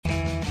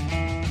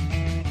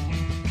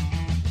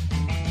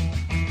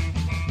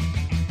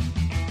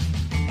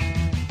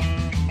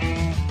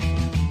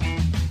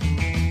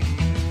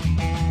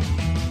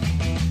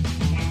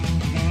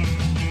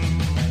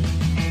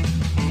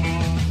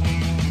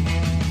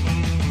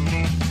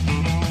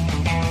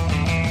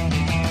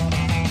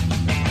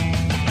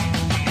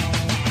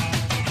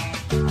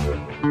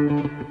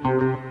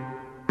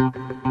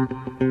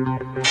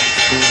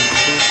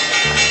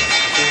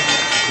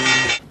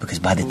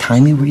the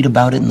time you read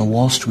about it in the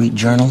Wall Street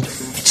Journal,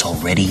 it's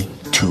already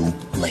too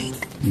late.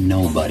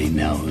 Nobody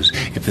knows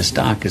if the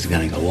stock is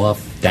going to go up,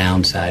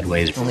 down,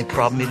 sideways. The only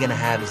problem you're going to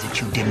have is that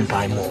you didn't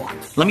buy more.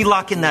 Let me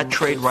lock in that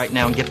trade right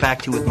now and get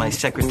back to you with my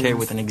secretary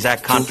with an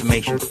exact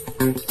confirmation.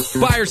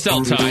 Buy or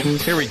sell time.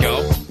 Here we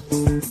go.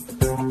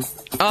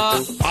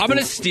 I'm going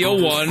to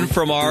steal one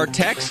from our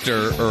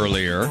texter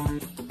earlier.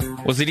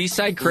 Was it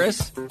Eastside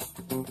Chris?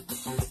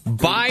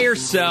 Buy or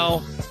sell,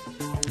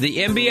 the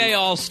NBA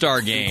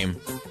All-Star Game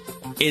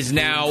is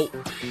now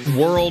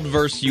World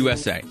versus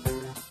USA.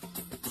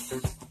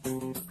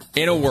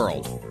 In a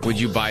world, would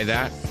you buy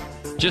that?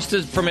 Just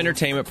from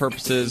entertainment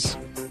purposes,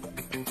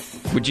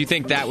 would you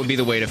think that would be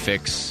the way to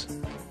fix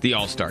the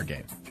All-Star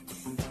Game?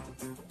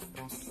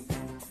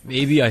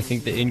 Maybe. I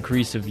think the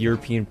increase of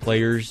European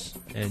players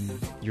and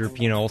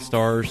European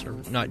All-Stars, or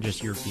not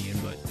just European,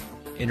 but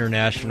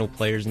international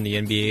players in the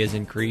NBA has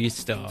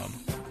increased.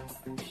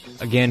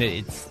 Again,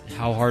 it's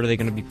how hard are they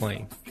going to be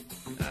playing?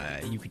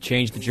 You could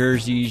change the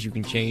jerseys, you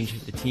can change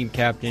the team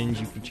captains,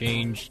 you can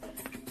change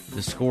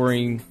the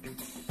scoring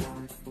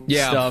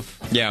stuff.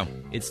 Yeah.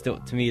 It's still,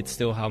 to me, it's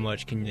still how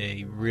much can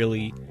they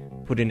really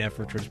put in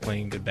effort towards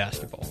playing good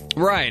basketball.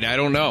 Right, I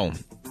don't know.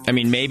 I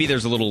mean, maybe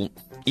there's a little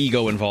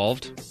ego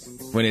involved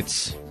when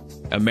it's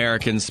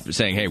Americans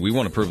saying, hey, we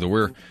want to prove that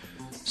we're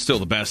still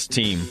the best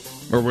team,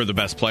 or we're the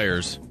best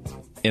players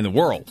in the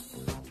world.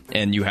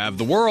 And you have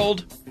the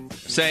world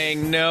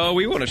saying, no,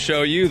 we want to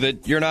show you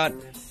that you're not,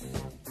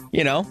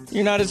 you're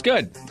not as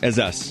good as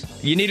us.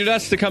 You needed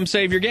us to come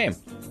save your game.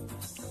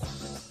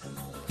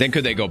 Then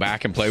could they go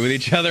back and play with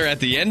each other at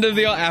the end of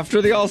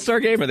after the All-Star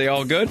game? Are they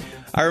all good?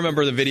 I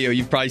remember the video,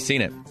 you've probably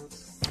seen it,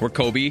 where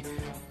Kobe in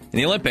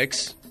the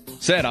Olympics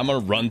said, I'm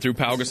going to run through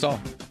Pau Gasol.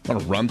 I'm going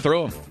to run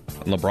through him.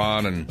 And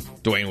LeBron and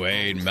Dwayne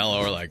Wade and Melo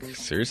are like,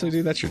 seriously,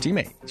 dude, that's your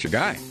teammate. It's your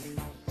guy.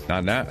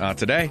 Not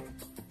today.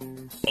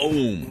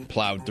 Boom,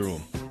 plowed through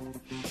him.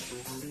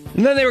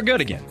 And then they were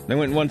good again. They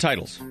went and won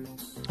titles.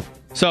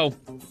 So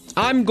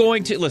I'm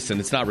going to, listen,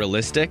 it's not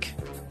realistic,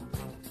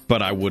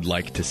 but I would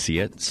like to see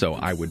it, so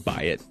I would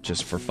buy it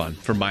just for fun,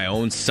 for my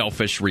own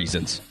selfish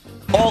reasons.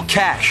 All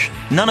cash.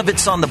 None of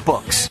it's on the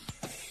books.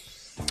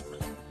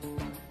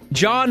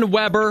 John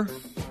Weber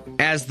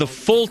as the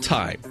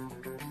full-time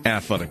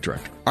athletic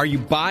director. Are you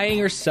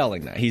buying or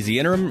selling that? He's the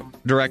interim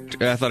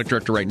athletic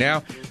director right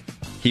now.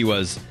 He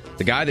was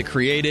the guy that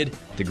created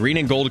the Green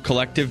and Gold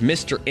Collective,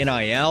 Mr.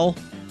 NIL,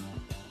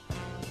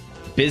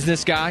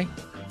 business guy.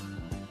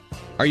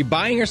 Are you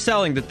buying or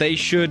selling that they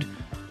should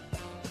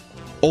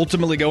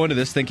ultimately go into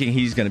this thinking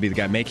he's going to be the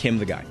guy, make him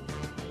the guy?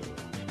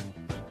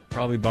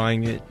 Probably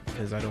buying it,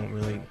 because I don't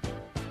really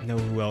know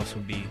who else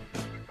would be.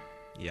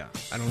 Yeah,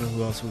 I don't know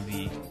who else would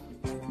be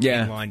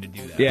in line to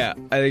do that. Yeah,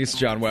 I think it's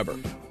John Weber.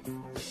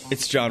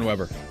 It's John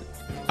Weber.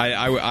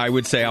 I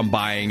would say I'm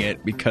buying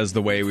it because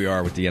the way we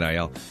are with the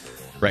NIL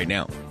right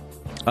now.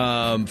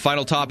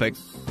 Final topic.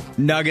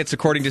 Nuggets,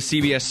 according to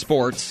CBS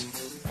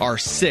Sports, are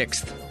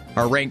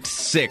ranked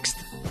sixth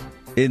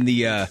in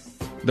the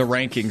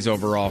rankings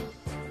overall.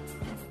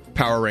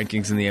 Power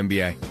rankings in the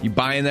NBA. You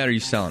buying that or you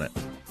selling it?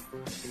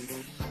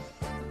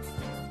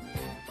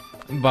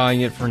 I'm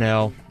buying it for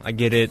now. I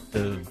get it.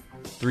 The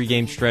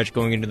 3-game stretch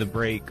going into the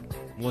break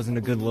wasn't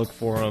a good look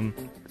for them.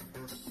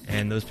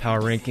 And those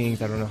power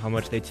rankings, I don't know how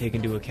much they take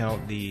into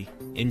account the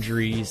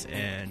injuries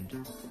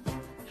and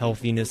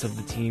healthiness of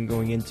the team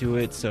going into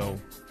it. So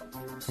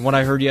from what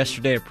I heard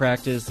yesterday at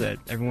practice, that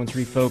everyone's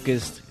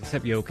refocused,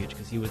 except Jokic,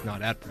 because he was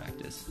not at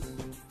practice.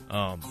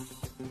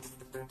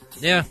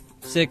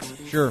 6,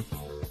 sure.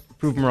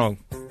 Prove him wrong.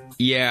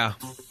 Yeah.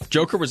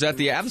 Joker was at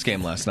the Avs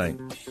game last night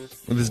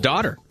with his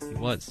daughter. He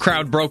was.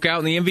 Crowd broke out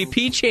in the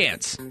MVP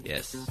chants.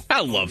 Yes.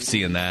 I love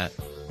seeing that.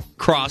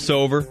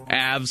 Crossover,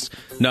 Avs,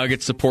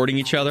 Nuggets supporting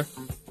each other.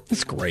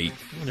 It's great.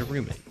 Well, they're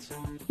roommates.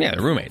 Yeah,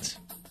 they're roommates.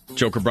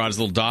 Joker brought his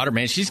little daughter.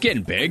 Man, she's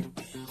getting big.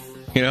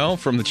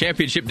 From the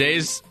championship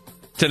days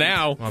to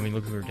now. Well, I mean,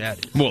 look who her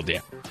dad is. Well, yeah.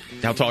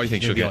 How tall do you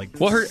think she'll get?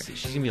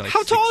 She's going to be like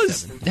how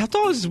 6'7".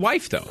 tall is his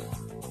wife, though?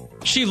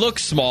 She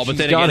looks small, but She's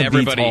then again,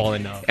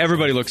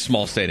 everybody looks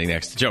small standing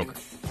next to Joker.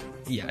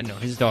 Yeah, no,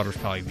 his daughter's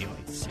probably be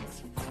like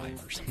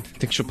 6'5" or something.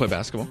 Think she'll play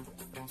basketball?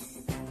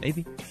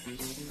 Maybe.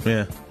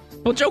 Yeah.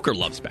 Well, Joker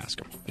loves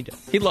basketball. He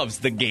does. He loves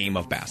the game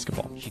of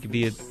basketball. She could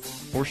be a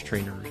horse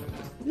trainer or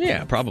something.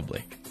 Yeah,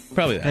 probably.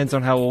 Probably that. Depends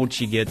on how old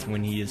she gets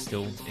when he is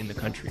still in the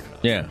country or not.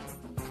 Yeah.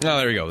 Oh,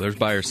 there you go. There's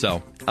buy or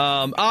sell.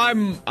 I'm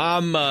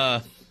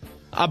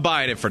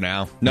buying it for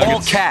now. Nuggets,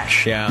 all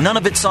cash. Yeah. None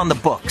of it's on the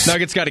books.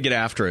 Nuggets got to get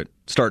after it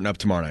starting up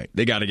tomorrow night.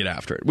 They got to get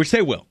after it, which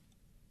they will.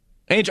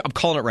 Angel, I'm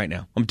calling it right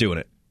now. I'm doing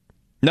it.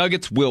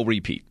 Nuggets will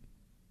repeat.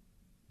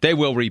 They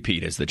will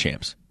repeat as the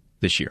champs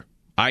this year.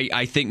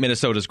 I think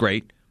Minnesota's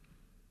great,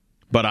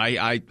 but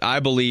I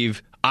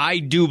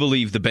do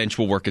believe the bench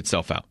will work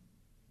itself out.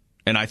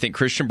 And I think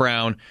Christian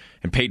Brown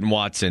and Peyton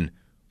Watson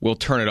will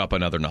turn it up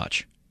another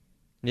notch.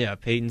 Yeah,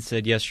 Peyton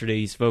said yesterday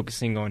he's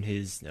focusing on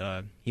his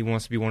he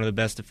wants to be one of the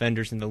best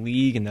defenders in the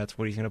league, and that's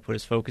what he's going to put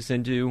his focus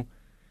into.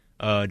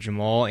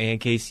 Jamal and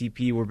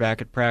KCP were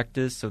back at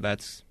practice, so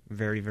that's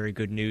very, very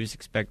good news.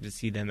 Expected to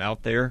see them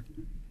out there.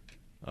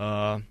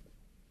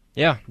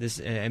 This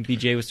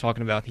MPJ was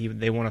talking about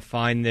they want to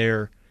find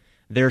their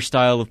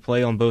style of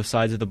play on both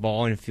sides of the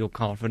ball and feel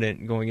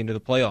confident going into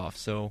the playoffs.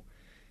 So,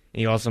 and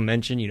he also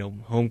mentioned,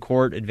 home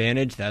court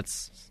advantage.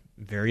 That's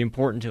very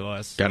important to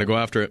us. Got to go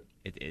after it.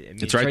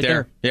 It's right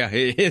there. Yeah,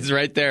 it is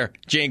right there.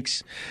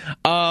 Jinx.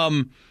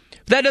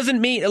 That doesn't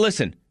mean,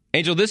 listen,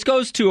 Angel, this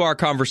goes to our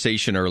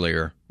conversation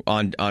earlier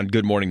on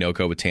Good Morning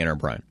NoCo with Tanner and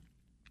Brian.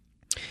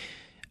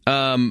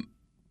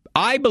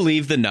 I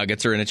believe the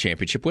Nuggets are in a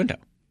championship window.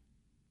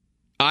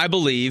 I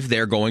believe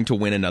they're going to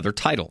win another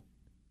title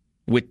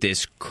with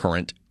this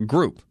current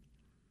group.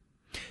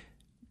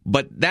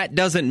 But that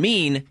doesn't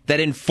mean that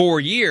in 4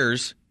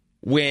 years,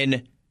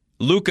 when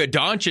Luka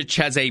Doncic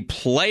has a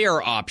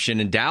player option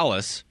in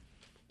Dallas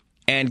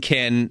and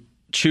can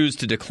choose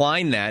to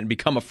decline that and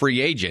become a free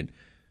agent,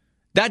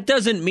 that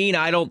doesn't mean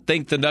I don't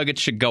think the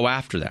Nuggets should go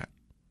after that.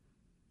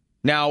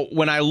 Now,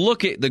 when I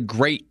look at the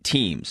great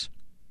teams,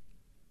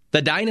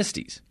 the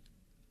dynasties,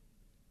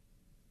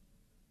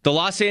 the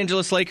Los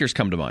Angeles Lakers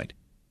come to mind.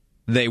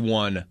 They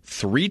won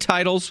 3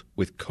 titles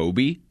with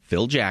Kobe,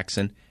 Phil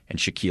Jackson, and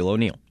Shaquille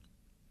O'Neal.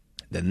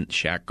 Then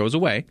Shaq goes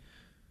away.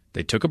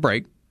 They took a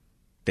break.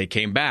 They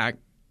came back.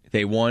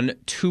 They won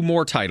 2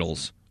 more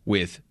titles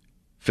with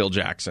Phil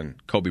Jackson,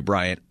 Kobe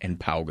Bryant, and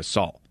Pau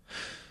Gasol.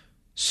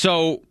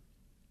 So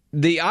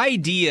the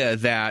idea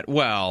that,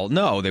 well,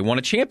 no, they won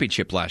a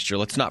championship last year.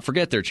 Let's not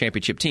forget they're a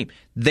championship team.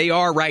 They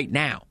are right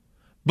now.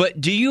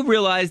 But do you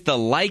realize the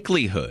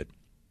likelihood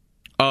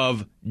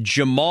of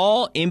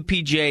Jamal,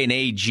 MPJ, and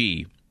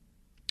AG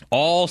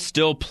all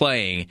still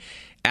playing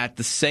at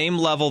the same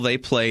level they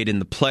played in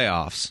the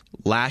playoffs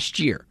last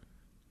year?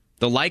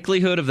 The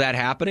likelihood of that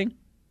happening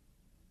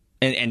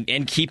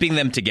and keeping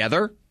them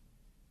together,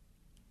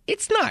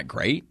 it's not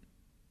great.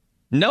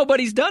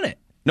 Nobody's done it.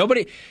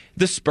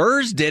 The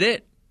Spurs did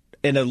it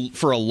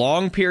for a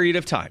long period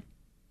of time.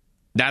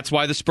 That's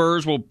why the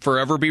Spurs will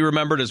forever be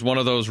remembered as one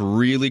of those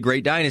really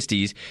great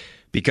dynasties,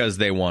 because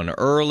they won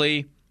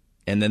early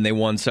and then they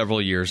won several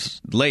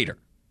years later.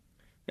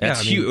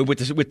 That's huge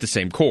with the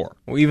same core.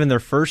 Well, even their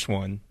first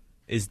one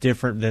is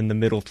different than the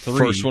middle 3.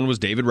 First one was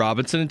David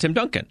Robinson and Tim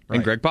Duncan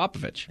and Greg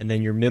Popovich. And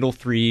then your middle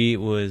 3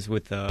 was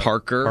with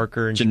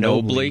Parker and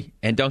Ginobili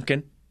and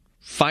Duncan.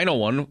 Final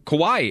one,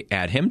 Kawhi,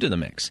 add him to the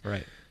mix.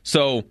 Right.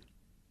 So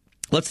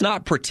let's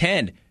not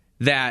pretend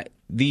that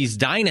these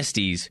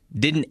dynasties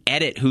didn't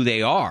edit who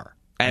they are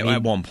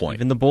at one point.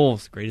 Even the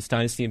Bulls, greatest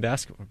dynasty in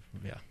basketball.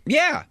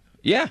 Yeah.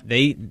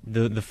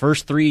 The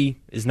first 3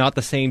 is not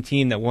the same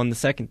team that won the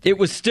second 3. It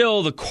was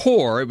still the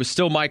core. It was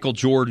still Michael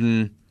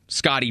Jordan,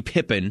 Scottie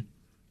Pippen,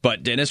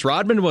 but Dennis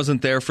Rodman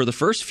wasn't there for the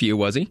first few,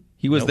 was he?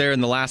 He was there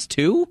in the last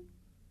 2?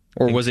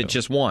 Or was it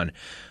just one?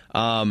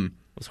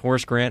 Was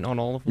Horace Grant on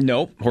all of them?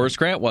 Nope, Horace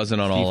Grant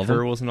wasn't on all of them. Steve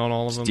Kerr wasn't on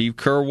all of them? Steve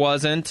Kerr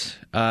wasn't.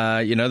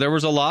 There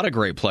was a lot of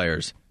great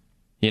players.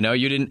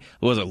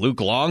 Was it Luke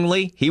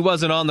Longley? He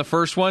wasn't on the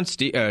first one.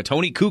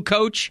 Tony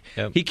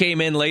Kukoc, He came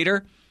in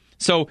later.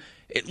 So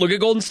look at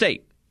Golden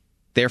State.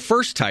 Their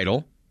first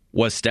title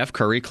was Steph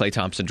Curry, Klay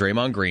Thompson,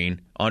 Draymond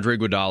Green, Andre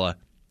Iguodala,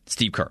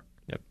 Steve Kerr.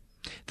 Yep.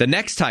 The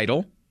next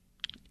title,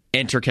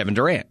 enter Kevin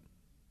Durant.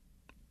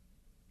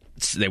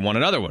 They won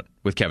another one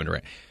with Kevin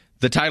Durant.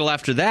 The title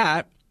after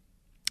that,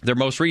 their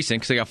most recent,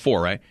 because they got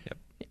 4, right? Yep.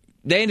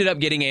 They ended up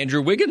getting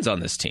Andrew Wiggins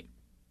on this team.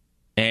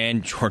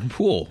 And Jordan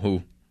Poole,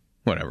 who...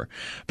 whatever.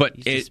 But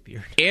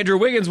Andrew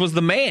Wiggins was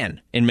the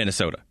man in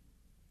Minnesota.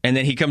 And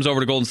then he comes over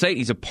to Golden State.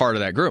 He's a part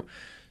of that group.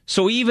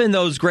 So even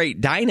those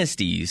great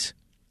dynasties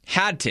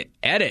had to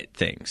edit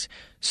things.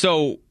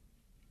 So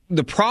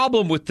the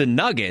problem with the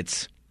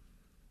Nuggets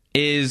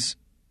is,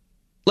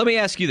 let me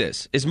ask you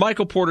this. Is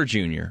Michael Porter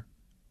Jr.,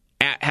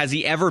 has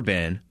he ever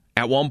been,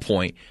 at one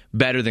point,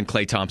 better than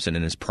Klay Thompson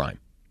in his prime?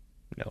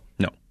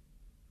 No.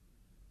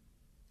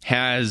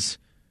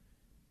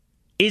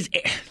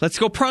 Let's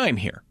go prime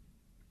here.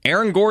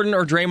 Aaron Gordon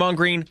or Draymond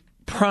Green,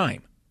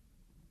 prime.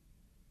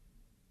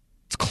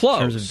 It's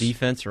close. In terms of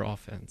defense or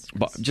offense?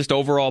 Just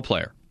overall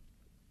player.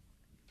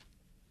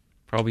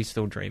 Probably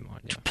still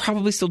Draymond. Yeah.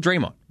 Probably still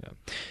Draymond.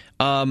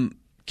 Yeah.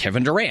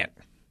 Kevin Durant.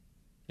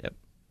 Yep.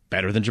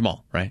 Better than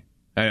Jamal, right?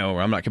 I know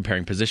I'm not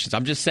comparing positions.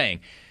 I'm just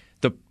saying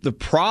the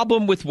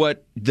problem with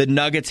what the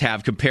Nuggets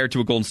have compared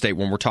to a Golden State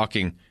when we're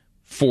talking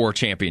 4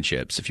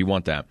 championships, if you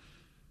want that,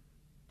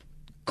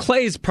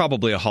 Klay's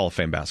probably a Hall of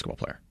Fame basketball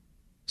player.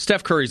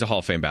 Steph Curry's a Hall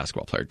of Fame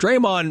basketball player.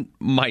 Draymond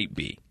might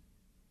be.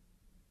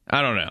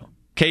 I don't know.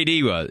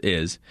 KD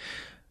is.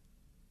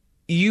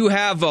 You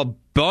have a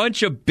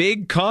bunch of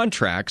big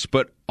contracts,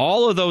 but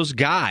all of those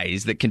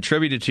guys that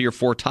contributed to your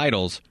 4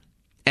 titles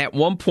at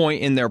one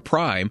point in their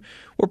prime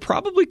were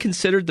probably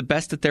considered the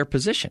best at their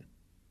position.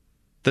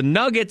 The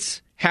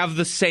Nuggets have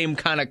the same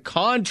kind of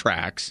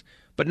contracts,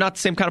 but not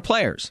the same kind of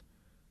players.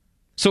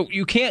 So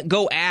you can't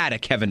go add a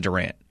Kevin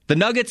Durant. The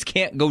Nuggets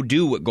can't go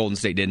do what Golden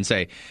State did and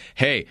say,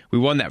 hey, we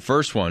won that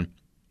first one,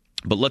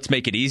 but let's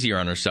make it easier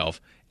on ourselves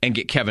and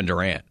get Kevin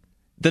Durant.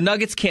 The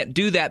Nuggets can't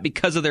do that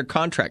because of their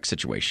contract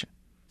situation.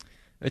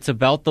 It's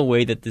about the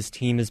way that this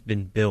team has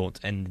been built.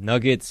 And the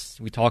Nuggets,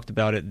 we talked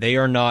about it, they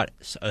are not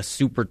a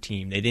super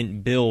team. They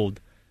didn't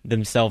build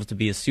themselves to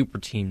be a super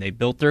team. They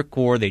built their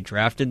core, they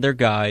drafted their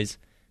guys,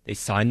 they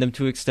signed them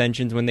to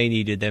extensions when they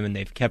needed them, and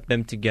they've kept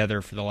them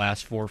together for the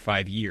last 4 or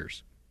 5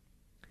 years.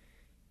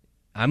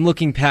 I'm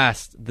looking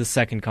past the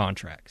second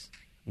contracts.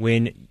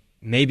 When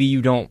maybe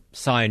you don't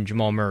sign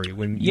Jamal Murray,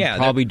 when you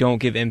probably don't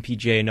give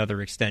MPJ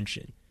another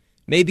extension.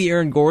 Maybe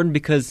Aaron Gordon,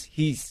 because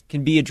he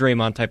can be a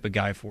Draymond type of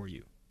guy for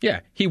you.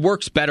 Yeah, he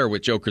works better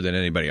with Joker than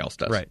anybody else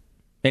does. Right.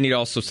 And he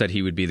also said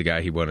he would be the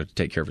guy he wanted to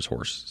take care of his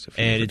horse.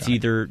 And it's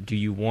either, do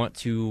you want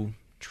to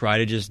try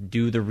to just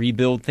do the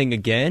rebuild thing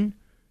again?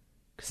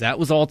 Because that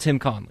was all Tim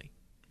Conley.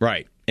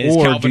 Right. And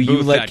or do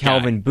you let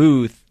Calvin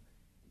Booth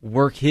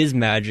work his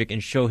magic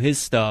and show his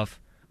stuff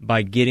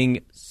by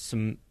getting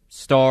some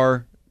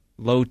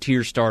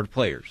low-tier starred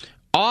players?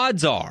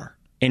 Odds are,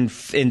 in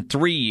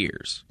 3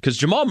 years, because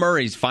Jamal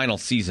Murray's final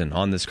season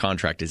on this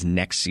contract is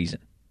next season.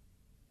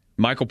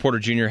 Michael Porter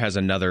Jr. has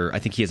another, I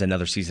think he has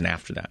another season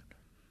after that.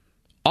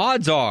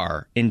 Odds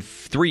are, in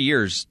 3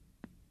 years,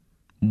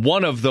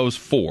 one of those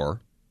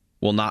 4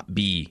 will not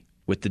be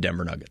with the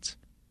Denver Nuggets.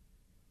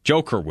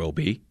 Joker will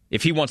be.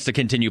 If he wants to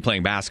continue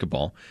playing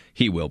basketball,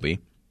 he will be.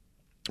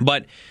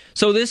 But,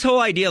 so this whole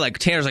idea, like,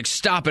 Tanner's like,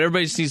 stop it,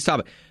 everybody just needs to stop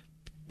it.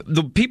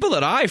 The people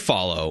that I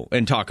follow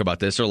and talk about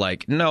this are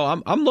like,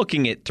 no, I'm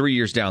looking at 3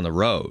 years down the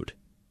road.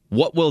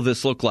 What will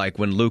this look like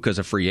when Luka's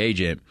a free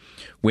agent,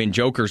 when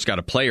Joker's got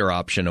a player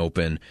option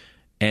open,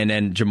 and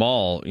then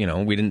Jamal,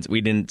 we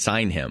didn't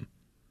sign him.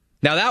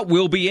 Now that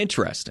will be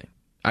interesting.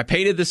 I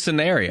painted this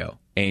scenario,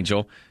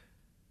 Angel.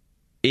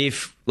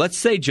 If, let's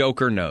say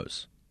Joker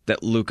knows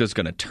that Luka's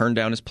going to turn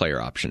down his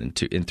player option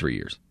in 3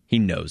 years. He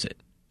knows it.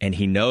 And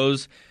he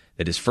knows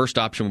that his first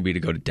option would be to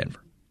go to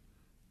Denver.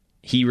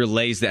 He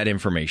relays that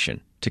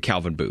information to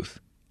Calvin Booth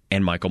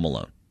and Michael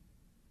Malone.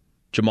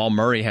 Jamal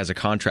Murray has a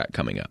contract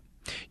coming up.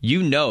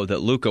 You know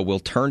that Luka will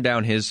turn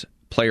down his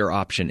player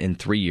option in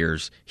 3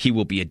 years. He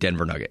will be a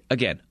Denver Nugget.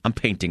 Again, I'm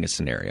painting a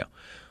scenario.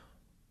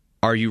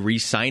 Are you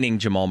re-signing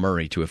Jamal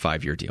Murray to a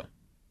 5-year deal?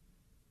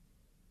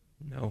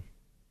 No.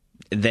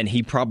 Then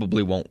he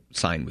probably won't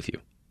sign with you.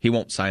 He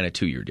won't sign a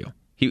 2-year deal.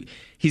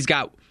 He's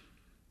got.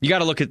 You got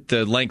to look at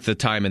the length of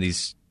time of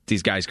these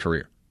guys'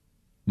 career.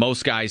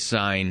 Most guys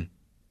sign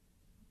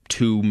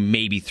 2,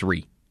 maybe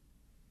 3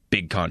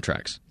 big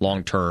contracts,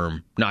 long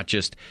term, not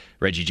just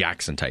Reggie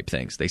Jackson type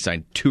things. They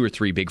sign 2 or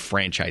 3 big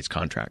franchise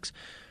contracts.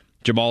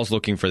 Jamal's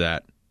looking for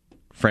that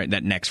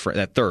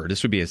third.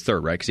 This would be his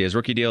third, right? Because he has a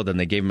rookie deal, then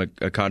they gave him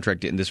a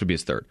contract, and this would be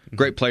his third. Mm-hmm.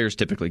 Great players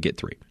typically get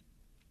 3.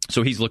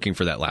 So he's looking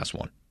for that last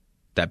one,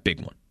 that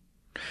big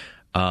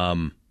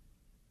one.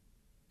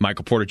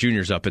 Michael Porter Jr.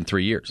 is up in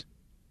 3 years.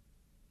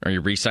 Are you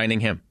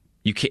re-signing him?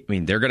 You can't. I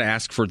mean, they're going to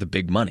ask for the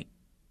big money.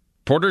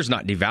 Porter's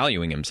not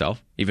devaluing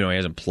himself, even though he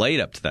hasn't played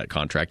up to that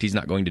contract. He's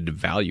not going to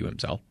devalue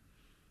himself.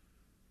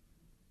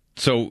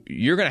 So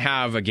you're going to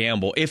have a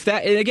gamble. If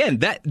that, and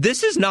again,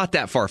 this is not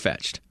that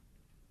far-fetched.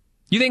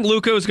 You think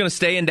Luka is going to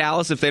stay in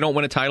Dallas if they don't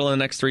win a title in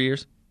the next 3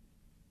 years?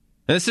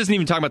 And this isn't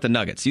even talking about the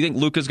Nuggets. You think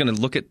Luka's going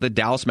to look at the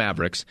Dallas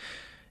Mavericks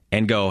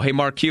and go, hey,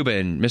 Mark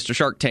Cuban, Mr.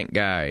 Shark Tank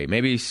guy,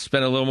 maybe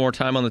spend a little more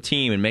time on the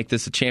team and make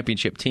this a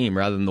championship team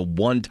rather than the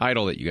one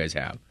title that you guys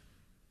have?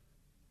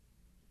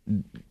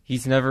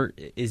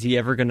 Is he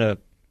ever going to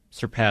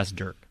surpass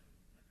Dirk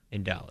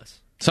in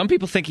Dallas? Some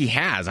people think he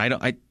has.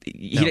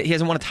 He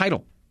hasn't won a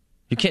title.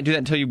 You can't do that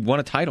until you won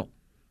a title.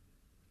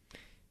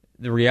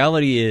 The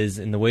reality is,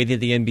 and the way that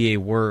the NBA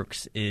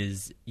works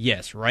is,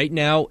 yes, right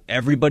now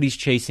everybody's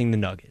chasing the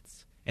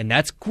Nuggets. And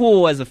that's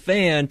cool as a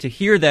fan to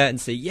hear that and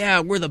say, yeah,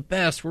 we're the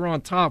best, we're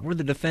on top, we're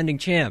the defending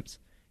champs.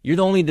 You're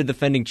only the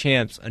defending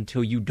champs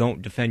until you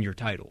don't defend your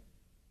title.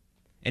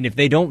 And if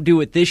they don't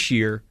do it this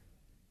year,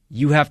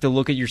 you have to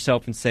look at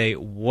yourself and say,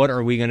 what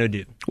are we going to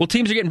do? Well,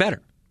 teams are getting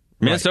better.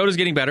 Minnesota's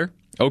getting better.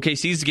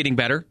 OKC's getting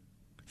better.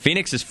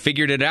 Phoenix has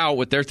figured it out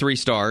with their 3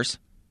 stars.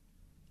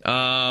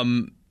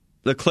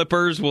 The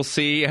Clippers, we'll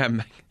see.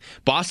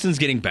 Boston's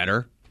getting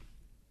better.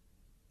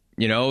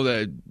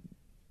 The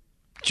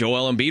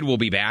Joel Embiid will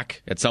be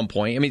back at some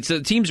point. I mean,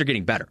 so teams are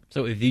getting better.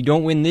 So if you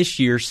don't win this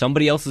year,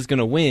 somebody else is going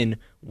to win.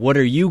 What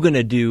are you going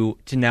to do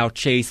to now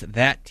chase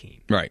that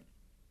team? Right.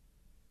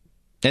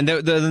 And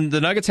the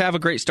Nuggets have a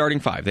great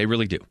starting 5. They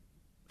really do.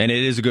 And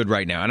it is good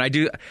right now. And I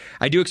do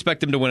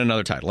expect them to win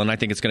another title, and I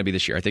think it's going to be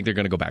this year. I think they're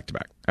going to go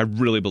back-to-back. I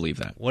really believe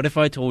that. What if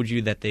I told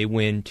you that they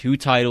win 2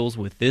 titles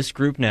with this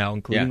group now,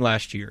 including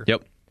last year?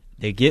 Yep.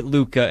 They get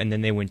Luka, and then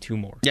they win 2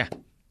 more. Yeah.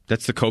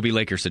 That's the Kobe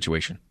Lakers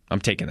situation.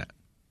 I'm taking that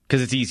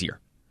because it's easier.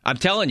 I'm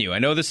telling you, I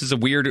know this is a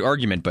weird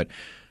argument, but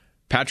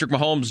Patrick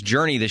Mahomes'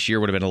 journey this year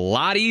would have been a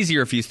lot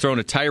easier if he's thrown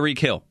to Tyreek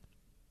Hill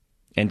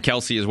and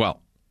Kelsey as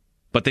well.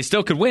 But they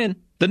still could win.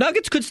 The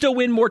Nuggets could still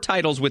win more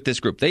titles with this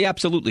group. They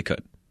absolutely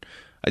could.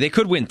 They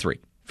could win 3,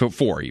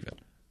 4 even.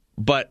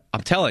 But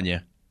I'm telling you,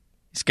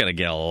 it's going to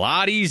get a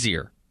lot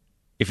easier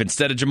if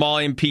instead of Jamal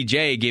and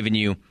PJ giving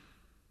you,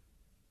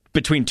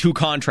 between 2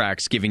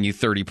 contracts, giving you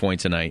 30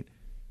 points a night,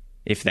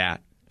 if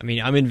that. I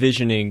mean, I'm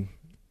envisioning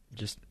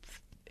just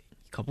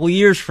couple of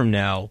years from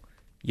now,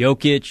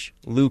 Jokic,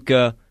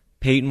 Luka,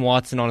 Peyton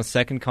Watson on a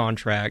second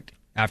contract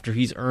after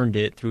he's earned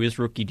it through his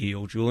rookie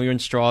deal, Julian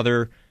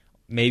Strawther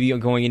maybe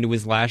going into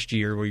his last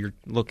year where you're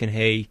looking,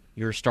 hey,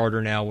 you're a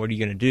starter now, what are you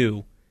going to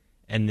do?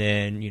 And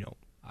then,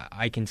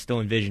 I can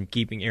still envision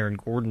keeping Aaron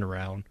Gordon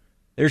around.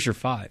 There's your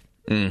 5.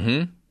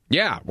 Mm-hmm.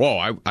 Yeah,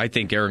 well, I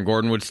think Aaron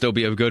Gordon would still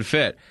be a good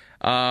fit.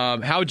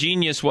 How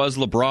genius was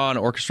LeBron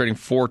orchestrating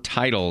 4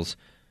 titles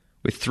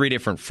with 3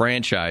 different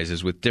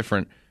franchises with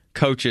different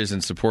coaches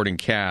and supporting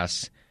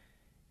casts?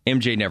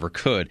 MJ never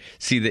could.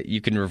 See, that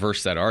you can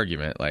reverse that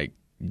argument. Like,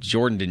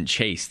 Jordan didn't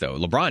chase, though.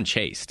 LeBron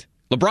chased.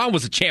 LeBron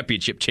was a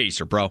championship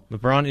chaser, bro.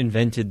 LeBron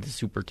invented the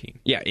super team.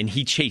 Yeah, and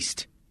he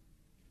chased.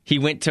 He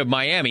went to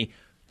Miami.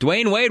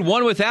 Dwayne Wade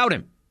won without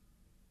him.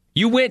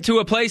 You went to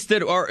a place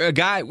that, or a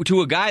guy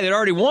that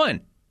already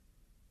won.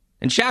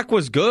 And Shaq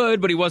was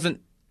good, but he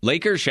wasn't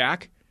Lakers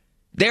Shaq.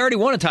 They already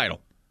won a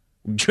title.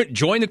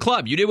 Join the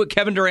club. You did what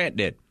Kevin Durant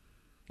did.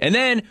 And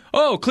then,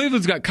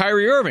 Cleveland's got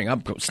Kyrie Irving.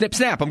 Snip,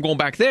 snap, I'm going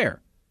back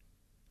there.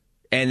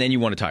 And then you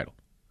won a title.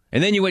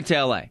 And then you went to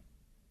L.A.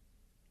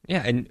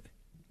 Yeah, and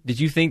did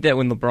you think that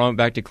when LeBron went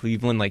back to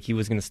Cleveland, like he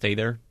was going to stay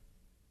there?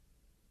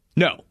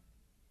 No.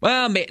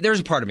 Well,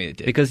 there's a part of me that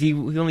did. Because he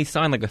only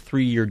signed like a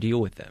 3-year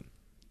deal with them.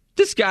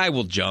 This guy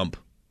will jump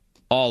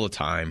all the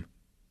time.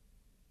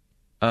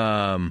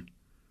 Flying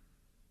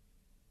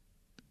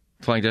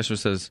Dutchman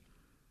says,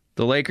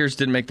 the Lakers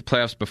didn't make the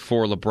playoffs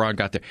before LeBron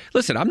got there.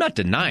 Listen, I'm not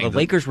denying. The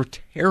Lakers were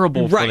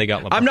terrible before they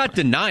got LeBron. I'm not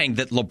denying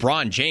that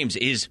LeBron James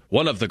is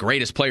one of the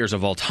greatest players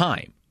of all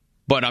time.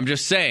 But I'm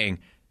just saying,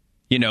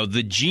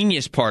 the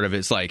genius part of it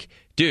is like,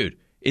 dude,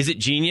 is it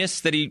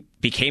genius that he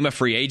became a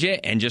free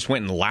agent and just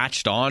went and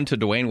latched on to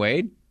Dwayne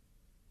Wade?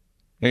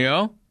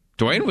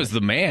 Dwayne was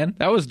the man.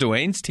 That was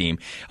Dwayne's team.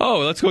 Oh,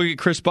 let's go get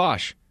Chris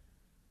Bosh.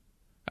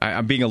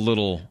 I'm being a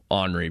little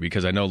ornery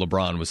because I know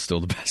LeBron was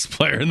still the best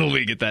player in the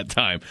league at that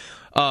time.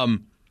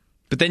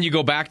 But then you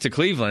go back to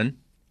Cleveland.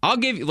 I'll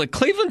give you,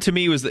 Cleveland to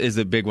me is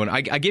a big one.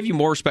 I give you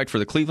more respect for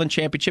the Cleveland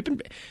championship.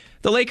 And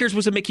the Lakers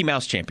was a Mickey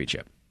Mouse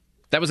championship.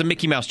 That was a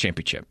Mickey Mouse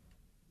championship.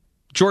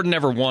 Jordan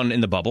never won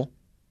in the bubble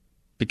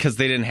because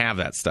they didn't have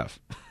that stuff.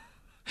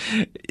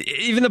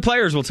 Even the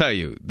players will tell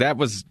you that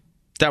was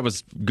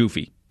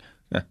goofy.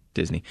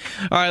 Disney.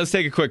 All right, let's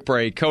take a quick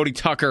break. Cody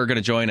Tucker going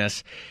to join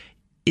us.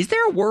 Is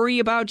there a worry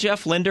about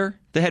Jeff Linder,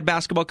 the head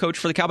basketball coach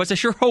for the Cowboys? I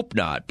sure hope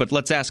not, but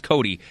let's ask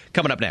Cody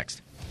coming up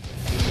next.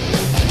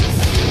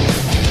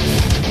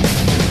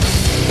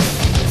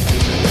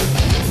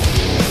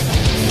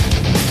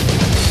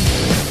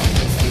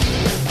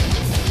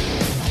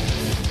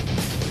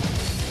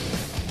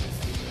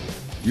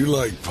 You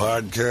like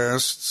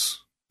podcasts?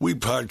 We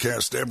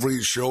podcast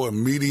every show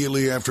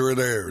immediately after it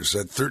airs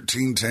at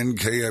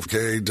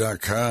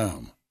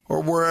 1310kfka.com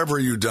or wherever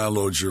you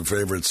download your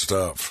favorite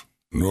stuff.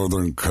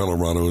 Northern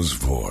Colorado's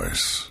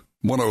voice.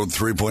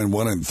 103.1 and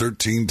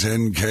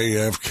 1310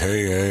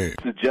 KFKA.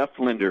 This is Jeff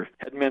Linder,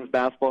 head men's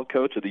basketball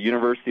coach of the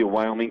University of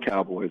Wyoming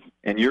Cowboys,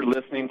 and you're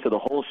listening to The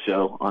Whole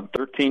Show on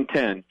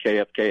 1310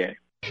 KFKA.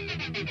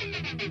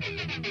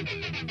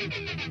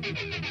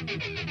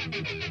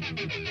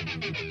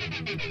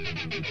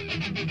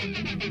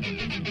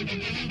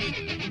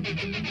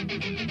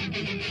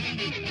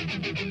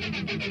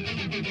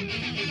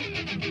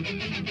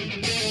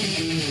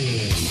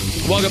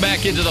 Welcome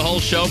back into The Whole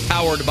Show,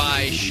 powered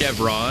by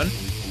Chevron.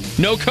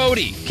 No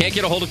Cody. Can't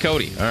get a hold of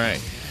Cody. All right.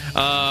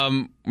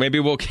 Maybe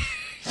we'll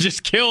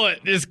just kill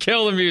it. Just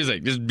kill the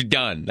music. Just be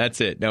done.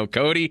 That's it. No,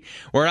 Cody,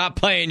 we're not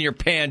playing your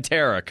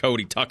Pantera.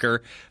 Cody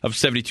Tucker of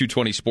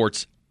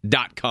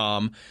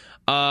 7220sports.com.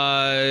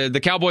 The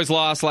Cowboys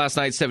lost last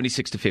night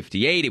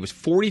 76-58. It was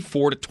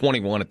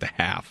 44-21 at the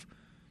half.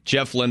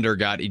 Jeff Linder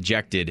got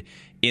ejected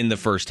in the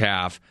first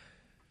half.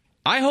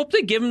 I hope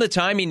they give him the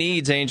time he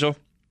needs, Angel.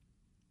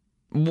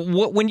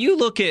 When you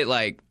look at,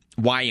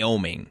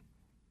 Wyoming,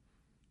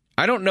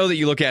 I don't know that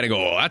you look at it and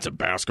go, that's a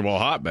basketball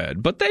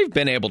hotbed. But they've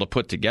been able to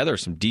put together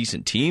some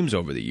decent teams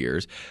over the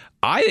years.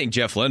 I think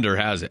Jeff Linder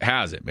has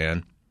it,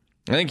 man.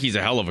 I think he's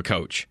a hell of a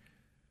coach.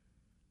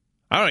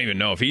 I don't even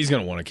know if he's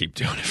going to want to keep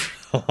doing it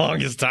for the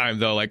longest time,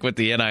 though. Like with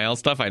the NIL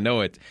stuff, I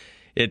know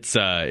it's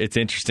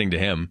interesting to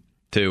him,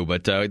 too.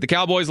 But the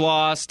Cowboys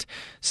lost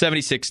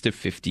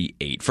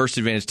 76-58. First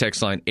Advantage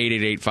text line,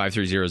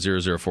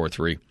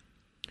 888-530-0043.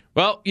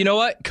 Well, you know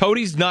what?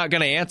 Cody's not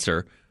going to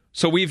answer.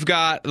 So we've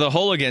got the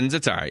hooligans.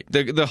 It's all right.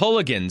 The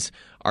hooligans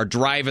are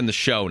driving the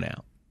show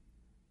now.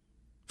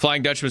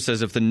 Flying Dutchman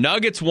says, if the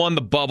Nuggets won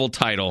the bubble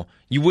title,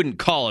 you wouldn't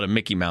call it a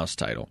Mickey Mouse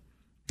title.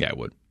 Yeah, I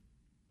would.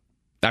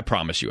 I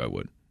promise you I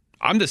would.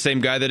 I'm the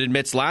same guy that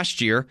admits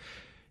last year,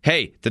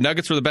 hey, the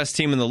Nuggets were the best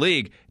team in the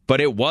league, but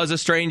it was a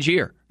strange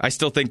year. I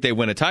still think they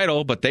win a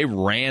title, but they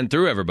ran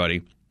through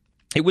everybody.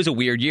 It was a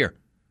weird year.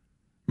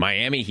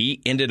 Miami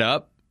Heat ended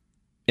up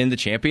in the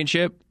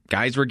championship.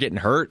 Guys were getting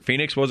hurt.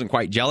 Phoenix wasn't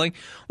quite gelling.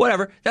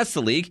 Whatever. That's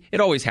the league.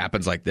 It always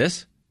happens like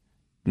this.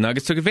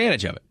 Nuggets took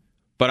advantage of it.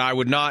 But I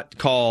would not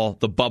call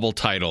the bubble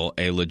title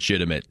a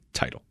legitimate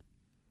title.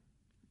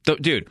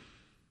 Dude,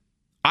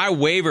 I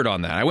wavered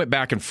on that. I went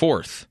back and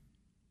forth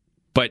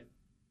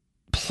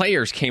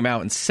players came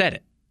out and said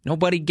it.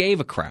 Nobody gave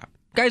a crap.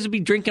 Guys would be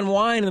drinking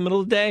wine in the middle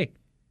of the day.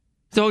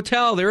 It's a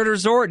hotel. They're at a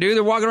resort, dude.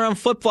 They're walking around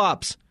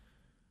flip-flops.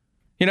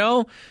 You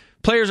know?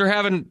 Players are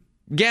having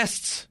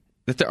guests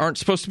that aren't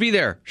supposed to be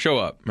there show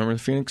up. Remember the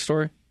Phoenix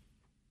story?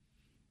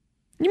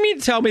 You mean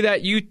to tell me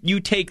that you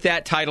take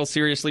that title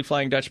seriously,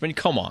 Flying Dutchman?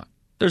 Come on.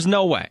 There's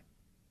no way.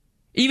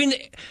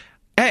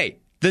 Hey,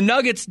 the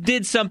Nuggets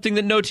did something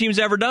that no team's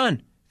ever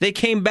done. They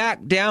came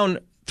back down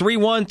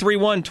 3-1,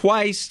 3-1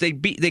 twice.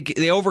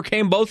 They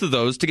overcame both of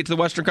those to get to the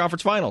Western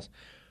Conference Finals.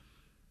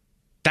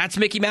 That's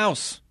Mickey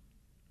Mouse.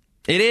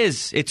 It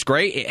is. It's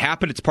great. It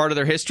happened. It's part of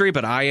their history,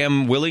 but I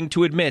am willing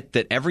to admit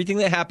that everything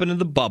that happened in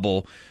the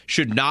bubble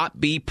should not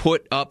be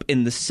put up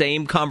in the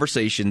same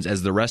conversations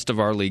as the rest of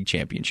our league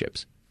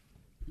championships.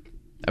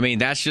 I mean,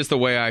 that's just the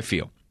way I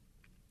feel.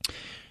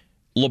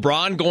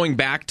 LeBron going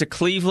back to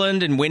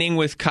Cleveland and winning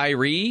with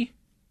Kyrie?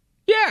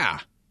 Yeah.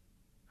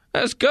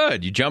 That's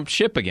good. You jumped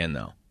ship again,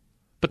 though.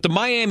 But the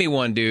Miami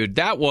one, dude,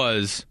 that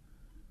wasn't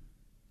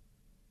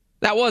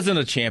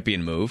a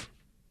champion move.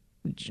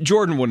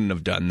 Jordan wouldn't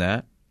have done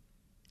that.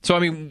 So, I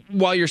mean,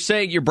 while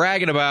you're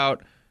bragging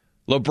about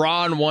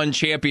LeBron won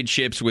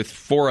championships with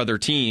 3 other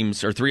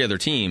teams,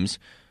 is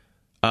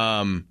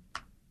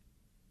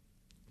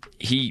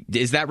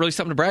that really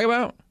something to brag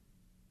about?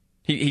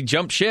 He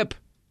jumped ship.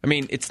 I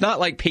mean, it's not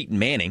like Peyton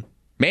Manning.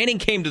 Manning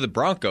came to the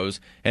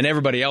Broncos and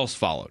everybody else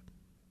followed.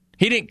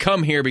 He didn't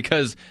come here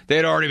because they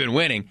had already been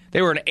winning.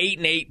 They were an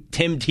 8-8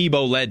 Tim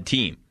Tebow-led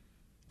team.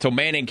 So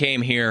Manning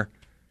came here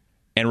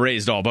and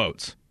raised all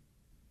boats.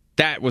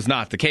 That was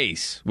not the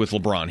case with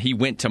LeBron. He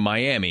went to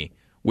Miami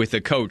with a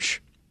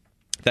coach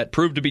that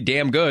proved to be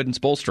damn good in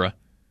Spoelstra.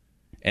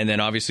 And then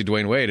obviously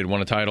Dwayne Wade had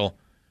won a title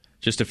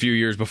just a few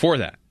years before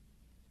that.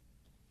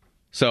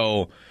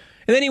 So,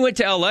 and then he went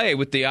to L.A.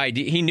 with the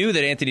idea. He knew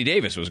that Anthony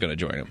Davis was going to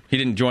join him. He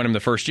didn't join him the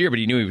first year, but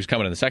he knew he was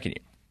coming in the second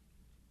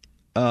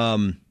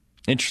year.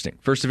 Interesting.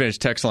 First Advantage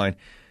text line,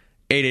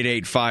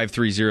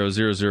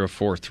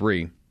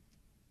 888-530-0043.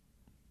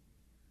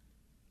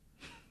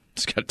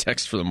 Just got a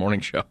text for the morning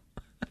show.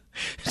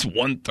 It's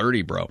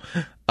 1:30, bro.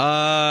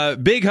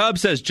 Big Hub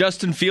says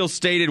Justin Fields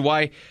stated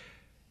why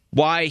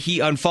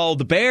he unfollowed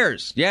the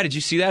Bears. Yeah, did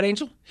you see that,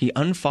 Angel? He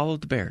unfollowed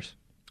the Bears.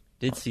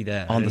 Did see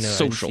that on the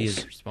socials. I didn't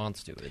see his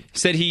response to it.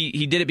 Said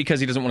he did it because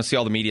he doesn't want to see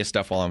all the media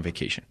stuff while on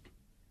vacation.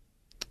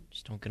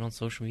 Just don't get on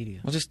social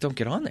media. Well, just don't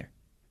get on there.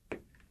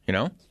 You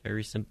know? It's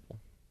very simple.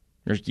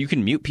 You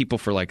can mute people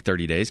for like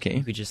 30 days, can't you?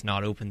 You could just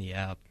not open the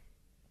app.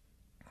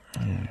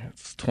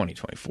 It's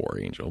 2024,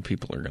 Angel.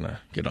 People are going to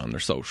get on their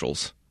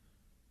socials.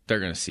 They're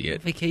going to see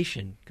it.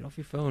 Vacation. Get off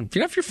your phone.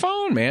 Get off your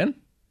phone, man.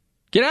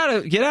 Get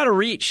out of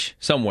reach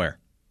somewhere.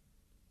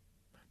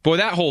 Boy,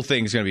 that whole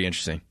thing is going to be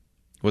interesting,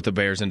 what the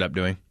Bears end up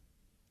doing.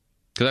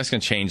 Because that's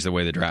going to change the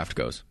way the draft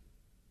goes.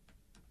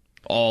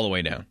 All the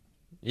way down.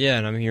 Yeah,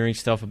 and I'm hearing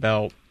stuff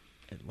about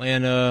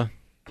Atlanta,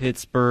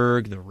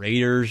 Pittsburgh, the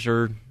Raiders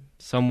are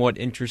somewhat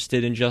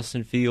interested in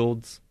Justin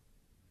Fields.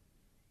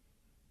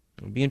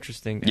 It'll be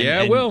interesting.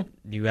 It will.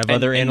 You have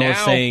other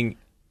analysts saying,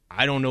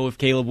 I don't know if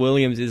Caleb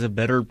Williams is a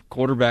better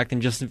quarterback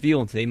than Justin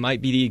Fields. They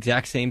might be the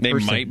exact same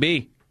person. They might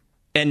be.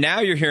 And now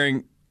you're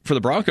hearing, for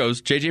the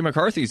Broncos, J.J.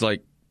 McCarthy's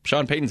like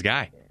Sean Payton's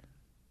guy.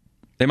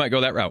 They might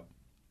go that route.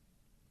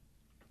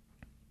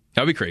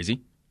 That would be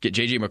crazy. Get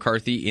J.J.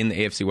 McCarthy in the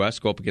AFC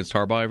West, go up against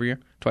Harbaugh every year,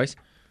 twice.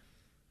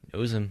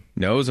 Knows him.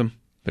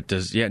 But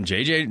and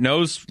J.J.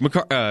 knows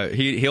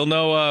he'll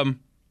know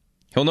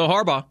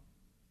Harbaugh.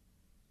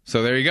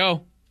 So there you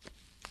go.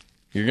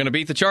 You're going to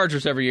beat the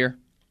Chargers every year.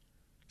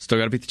 Still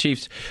got to beat the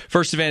Chiefs.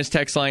 First Advantage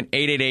text line,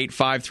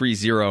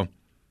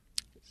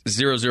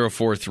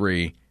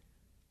 888-530-0043.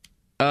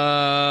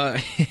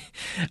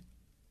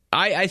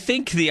 I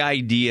think the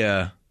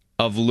idea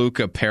of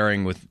Luka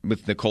pairing with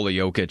Nikola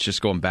Jokic,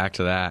 just going back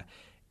to that,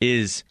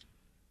 is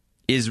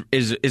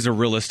a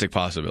realistic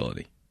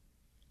possibility.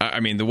 I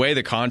mean, the way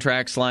the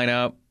contracts line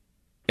up,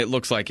 it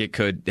looks like it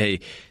could. Hey,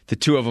 the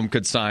two of them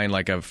could sign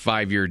like a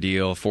 5-year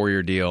deal,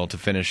 4-year deal to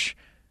finish.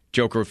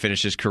 Joker would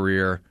finish his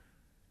career.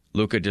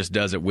 Luka just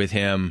does it with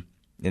him,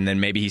 and then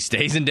maybe he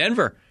stays in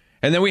Denver.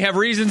 And then we have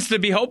reasons to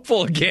be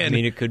hopeful again. I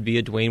mean, it could be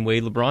a Dwayne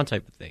Wade, LeBron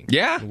type of thing.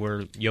 Yeah.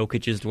 Where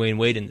Jokic is Dwayne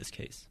Wade in this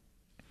case.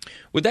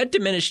 Would that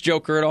diminish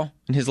Joker at all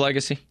in his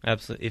legacy?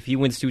 Absolutely. If he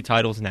wins 2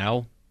 titles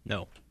now,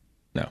 no.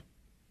 Yeah,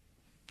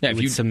 it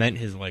would cement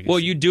his legacy. Well,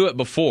 you do it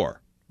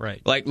before.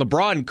 Right. Like,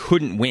 LeBron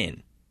couldn't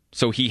win,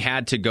 so he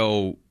had to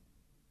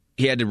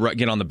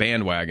get on the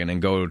bandwagon and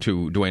go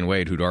to Dwayne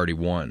Wade, who'd already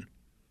won.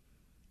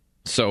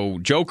 So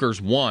Joker's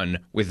won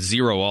with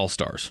 0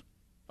 All-Stars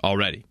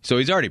already. So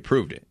he's already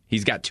proved it.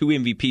 He's got 2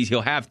 MVPs.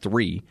 He'll have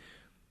 3.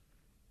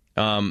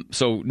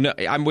 So no,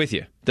 I'm with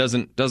you.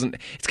 Doesn't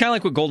it's kind of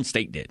like what Golden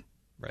State did.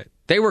 Right.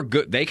 They were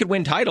good. They could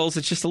win titles.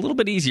 It's just a little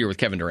bit easier with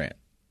Kevin Durant.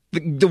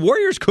 The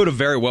Warriors could have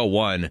very well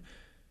won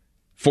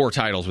 4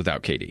 titles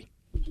without KD.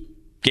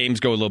 Games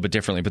go a little bit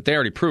differently, but they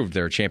already proved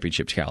they're a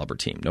championship caliber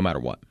team, no matter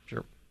what.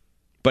 Sure.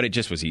 But it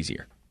just was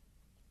easier.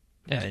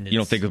 Yeah, and you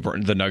don't think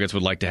the Nuggets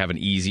would like to have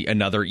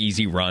another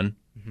easy run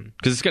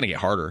Because it's going to get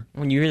harder.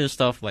 When you hear this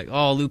stuff like,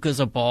 oh, Luka's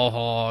a ball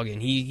hog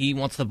and he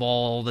wants the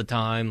ball all the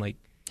time, like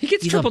he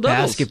gets he's triple a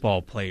doubles.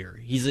 basketball player.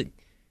 He's a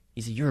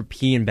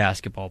European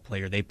basketball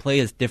player. They play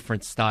a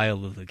different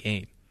style of the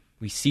game.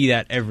 We see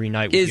that every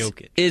night with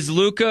Jokic. Is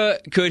Luka,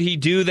 could he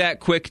do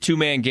that quick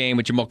two-man game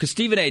with Jamal? Because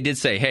Stephen A. did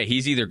say, hey,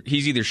 he's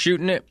either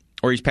shooting it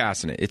or he's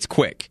passing it. It's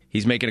quick.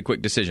 He's making a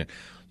quick decision.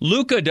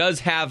 Luka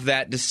does have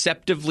that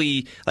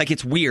deceptively, like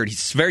it's weird.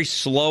 He's very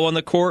slow on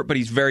the court, but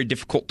he's very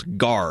difficult to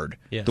guard.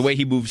 Yes. The way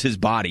he moves his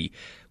body.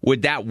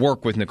 Would that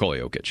work with Nikola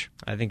Jokic?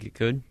 I think it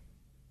could.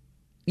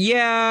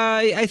 Yeah,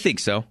 I think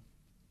so.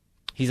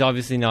 He's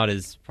obviously not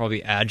as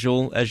probably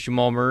agile as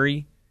Jamal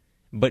Murray,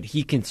 but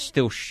he can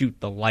still shoot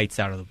the lights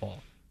out of the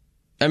ball.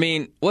 I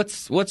mean,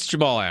 what's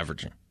Jamal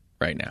averaging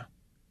right now?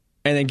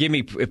 And then give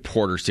me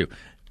Porter's too.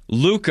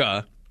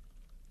 Luka,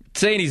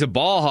 saying he's a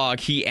ball hog,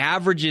 he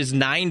averages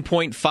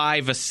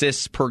 9.5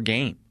 assists per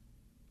game.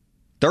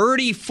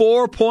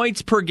 34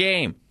 points per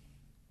game.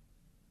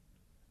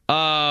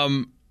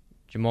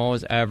 Jamal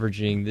is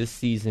averaging this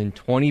season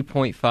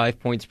 20.5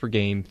 points per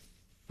game,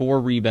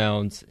 4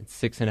 rebounds, and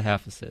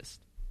 6.5 assists.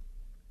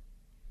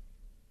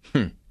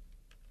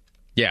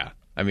 Yeah.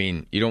 I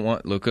mean, you don't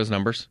want Luka's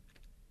numbers?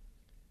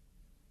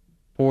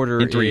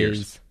 Porter in 3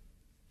 is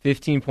years.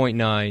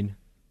 15.9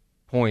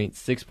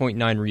 points,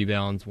 6.9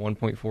 rebounds,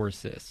 1.4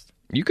 assists.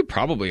 You could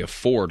probably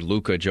afford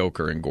Luka,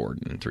 Joker, and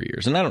Gordon in 3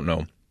 years. And I don't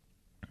know.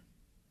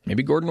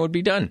 Maybe Gordon would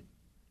be done.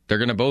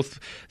 They're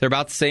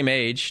about the same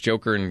age,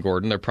 Joker and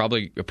Gordon.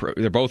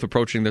 They're both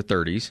approaching their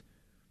 30s.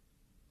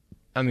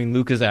 I mean,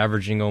 Luka's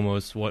averaging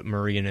almost what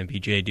Murray and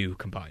MPJ do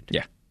combined.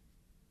 Yeah.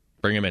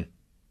 Bring him in.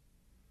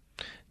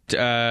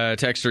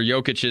 Texter,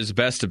 Jokic's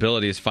best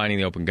ability is finding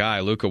the open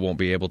guy. Luka won't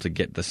be able to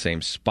get the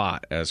same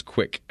spot as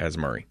quick as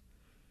Murray.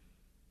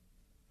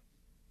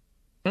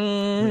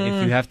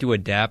 If you have to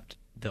adapt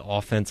the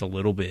offense a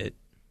little bit,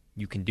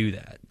 you can do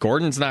that.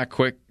 Gordon's not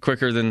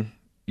quicker than...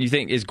 You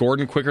think, is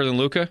Gordon quicker than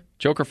Luka?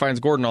 Joker finds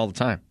Gordon all the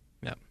time.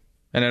 Yeah.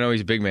 And I know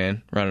he's a big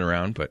man running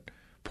around, but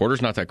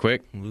Porter's not that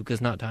quick.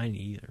 Luka's not tiny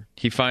either.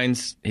 He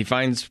finds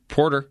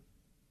Porter,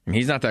 and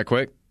he's not that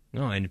quick.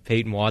 No, and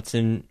Peyton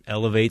Watson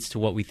elevates to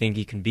what we think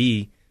he can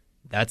be.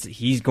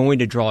 He's going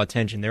to draw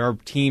attention. There are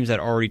teams that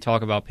already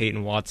talk about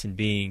Peyton Watson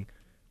being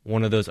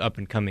one of those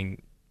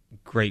up-and-coming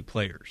great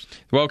players.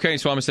 Well, Kenny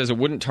Swama says it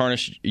wouldn't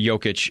tarnish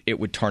Jokic, it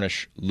would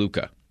tarnish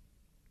Luka.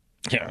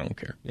 Yeah, I don't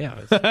care. Yeah,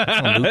 it's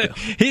on Luka.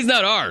 He's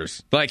not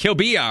ours. Like, he'll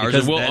be ours,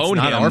 because and we'll own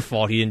him. It's not our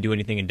fault he didn't do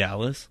anything in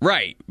Dallas.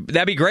 Right.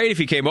 That'd be great if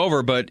he came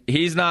over, but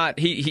he's not.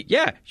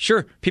 Yeah,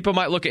 sure. People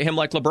might look at him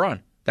like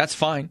LeBron. That's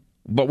fine.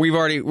 But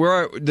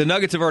the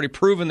Nuggets have already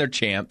proven they're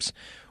champs.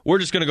 We're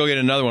just going to go get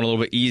another one a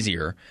little bit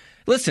easier.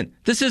 Listen,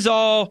 this is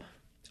all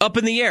up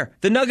in the air.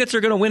 The Nuggets are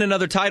going to win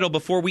another title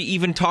before we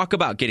even talk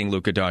about getting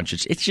Luka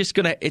Doncic. It's just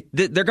going to.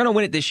 They're going to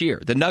win it this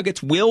year. The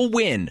Nuggets will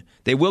win.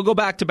 They will go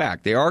back to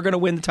back. They are going to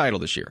win the title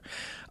this year.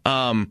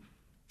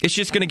 It's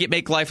just going to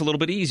make life a little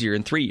bit easier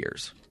in 3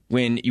 years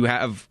when you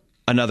have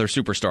another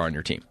superstar on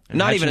your team.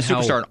 Not even a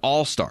superstar, an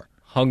all-star.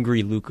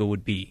 Hungry Luka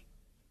would be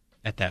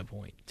at that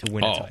point to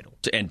win a title.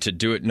 And to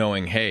do it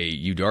knowing, hey,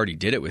 you already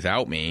did it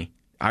without me.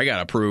 I got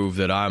to prove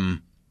that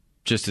I'm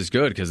just as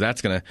good because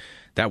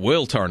that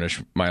will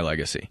tarnish my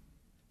legacy.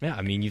 Yeah,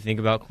 I mean, you think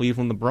about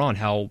Cleveland LeBron,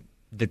 how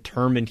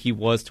determined he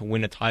was to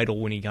win a title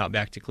when he got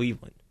back to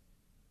Cleveland.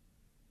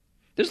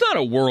 There's not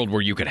a world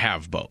where you could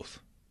have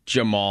both,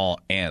 Jamal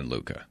and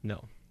Luka.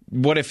 No.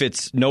 What if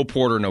it's no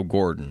Porter, no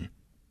Gordon,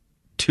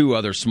 2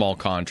 other small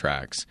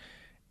contracts,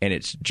 and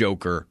it's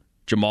Joker,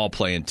 Jamal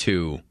playing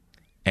 2,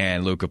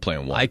 and Luka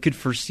playing 1? I could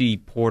foresee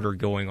Porter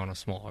going on a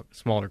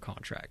smaller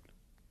contract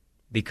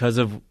because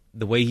of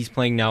the way he's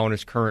playing now in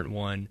his current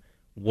one.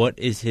 What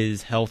is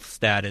his health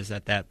status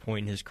at that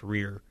point in his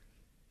career?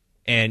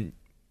 And,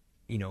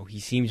 he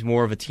seems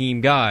more of a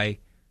team guy.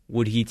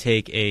 Would he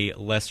take a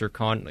lesser a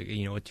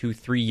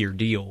 2-3 year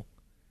deal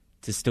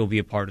to still be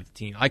a part of the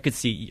team? I could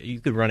see you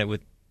could run it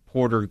with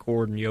Porter,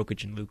 Gordon,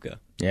 Jokic, and Luka.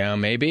 Yeah,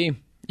 maybe.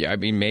 Yeah, I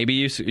mean, maybe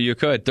you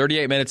could.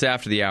 38 minutes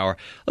after the hour.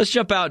 Let's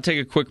jump out and take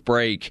a quick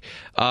break.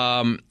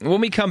 When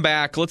we come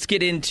back, let's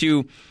get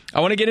into... I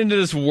want to get into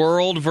this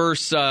World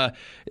versus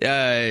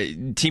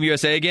Team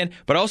USA again,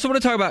 but I also want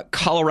to talk about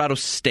Colorado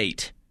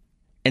State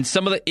and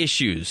some of the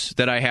issues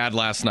that I had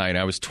last night.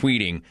 I was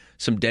tweeting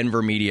some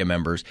Denver media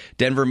members.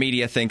 Denver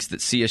media thinks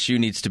that CSU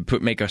needs to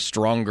make a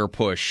stronger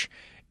push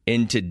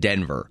into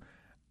Denver.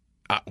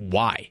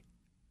 Why?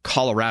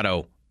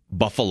 Colorado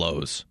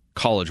Buffaloes,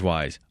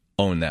 college-wise,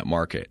 own that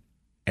market,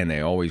 and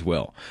they always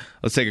will.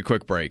 Let's take a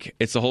quick break.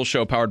 It's the whole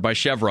show powered by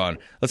Chevron.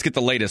 Let's get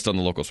the latest on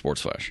the local sports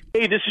flash.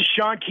 Hey, this is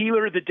Sean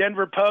Keeler of the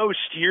Denver Post.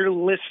 You're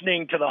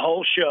listening to the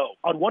whole show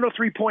on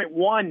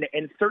 103.1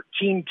 and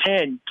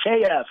 1310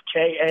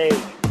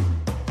 KFKA.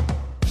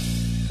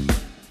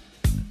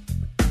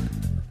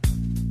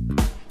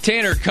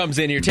 Tanner comes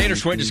in here. Tanner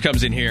Schwint just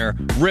comes in here,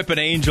 ripping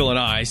Angel and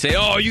I, say,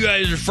 oh, you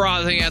guys are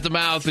frothing at the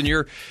mouth and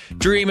you're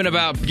dreaming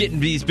about getting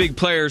these big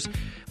players.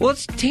 Well,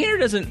 Tanner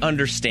doesn't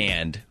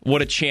understand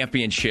what a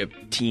championship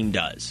team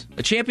does.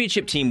 A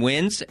championship team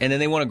wins, and then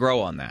they want to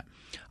grow on that.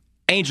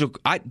 Angel,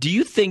 do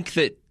you think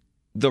that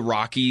the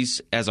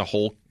Rockies as a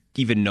whole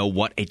even know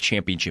what a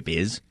championship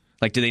is?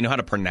 Like, do they know how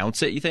to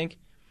pronounce it, you think?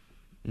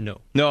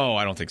 No. No,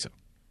 I don't think so.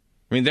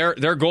 I mean,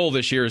 their goal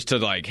this year is to,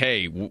 like,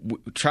 hey,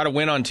 try to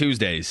win on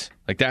Tuesdays.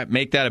 Like that,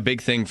 make that a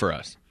big thing for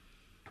us.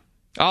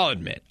 I'll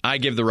admit, I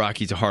give the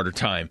Rockies a harder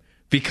time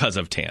because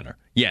of Tanner.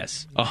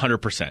 Yes,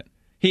 100%.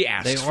 He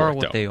asks for it,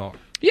 though. They are what they are.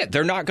 Yeah,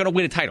 they're not going to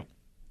win a title.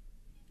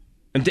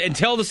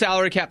 Until the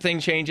salary cap thing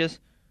changes,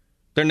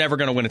 they're never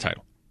going to win a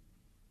title.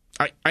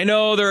 I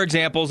know there are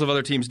examples of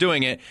other teams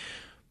doing it,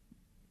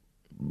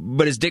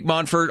 but is Dick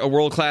Monfort a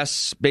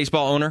world-class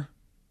baseball owner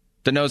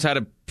that knows how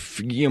to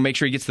make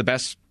sure he gets the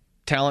best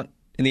talent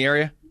in the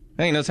area? I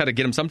think he knows how to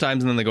get them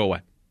sometimes, and then they go away.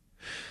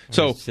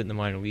 So sit in the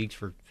minor leagues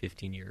for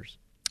 15 years.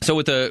 So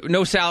with the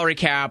no salary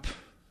cap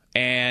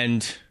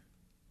and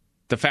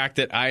the fact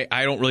that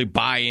I don't really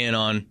buy in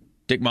on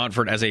Dick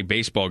Monfort as a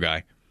baseball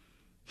guy.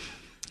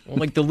 Well,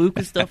 like the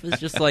Lucas stuff is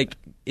just like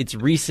it's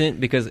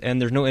recent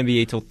and there's no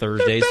NBA till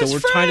Thursday, so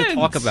we're trying to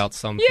talk about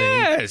something.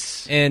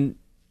 Yes, and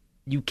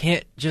you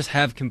can't just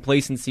have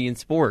complacency in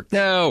sports.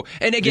 No,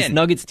 and again, this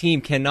Nuggets team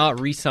cannot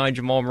re-sign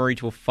Jamal Murray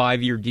to a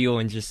 5-year deal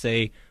and just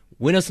say,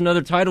 "Win us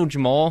another title,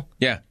 Jamal."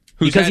 Yeah,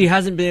 because he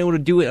hasn't been able to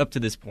do it up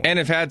to this point, and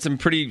have had some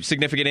pretty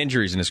significant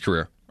injuries in his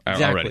career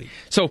exactly. already.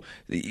 So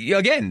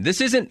again, this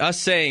isn't us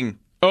saying,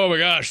 "Oh my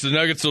gosh, the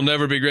Nuggets will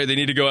never be great. They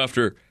need to go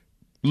after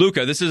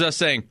Luka." This is us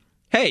saying,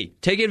 hey,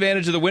 take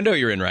advantage of the window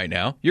you're in right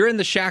now. You're in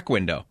the Shaq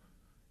window.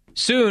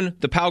 Soon,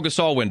 the Pau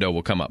Gasol window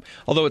will come up.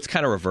 Although it's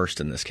kind of reversed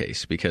in this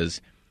case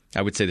because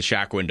I would say the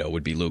Shaq window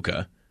would be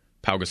Luka.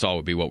 Pau Gasol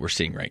would be what we're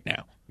seeing right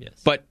now.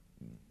 Yes. But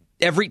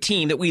every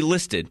team that we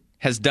listed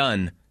has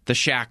done the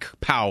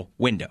Shaq-Pau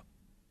window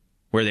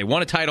where they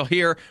won a title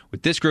here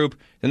with this group,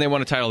 then they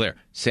won a title there.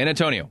 San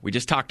Antonio, we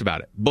just talked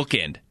about it.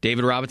 Bookend,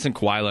 David Robinson,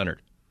 Kawhi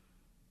Leonard.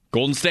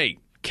 Golden State,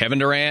 Kevin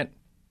Durant,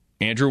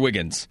 Andrew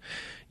Wiggins.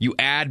 You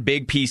add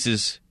big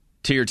pieces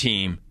to your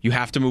team, you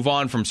have to move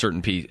on from certain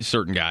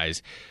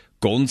guys.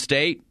 Golden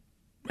State,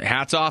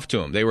 hats off to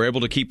them. They were able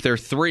to keep their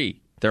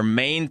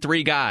main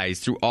three guys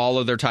through all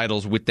of their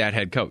titles with that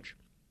head coach.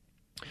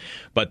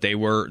 But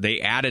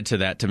they added to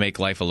that to make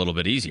life a little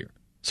bit easier.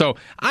 So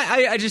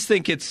I just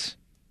think it's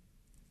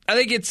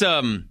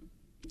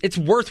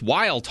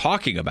worthwhile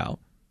talking about.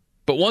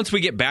 But once we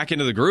get back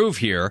into the groove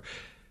here,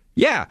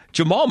 yeah,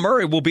 Jamal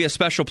Murray will be a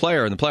special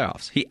player in the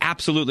playoffs. He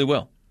absolutely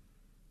will.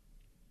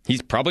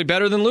 He's probably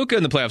better than Luka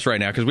in the playoffs right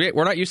now because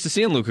we're not used to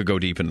seeing Luka go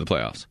deep into the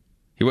playoffs.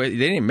 They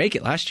didn't make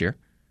it last year.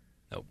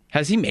 Nope.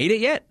 Has he made it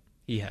yet?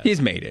 He has. He's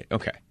made it.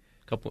 Okay.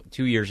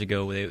 2 years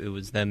ago, it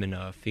was them in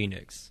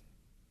Phoenix.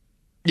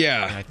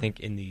 Yeah. And I think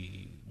in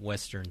the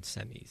Western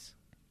semis.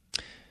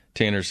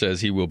 Tanner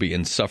says he will be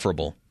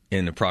insufferable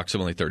in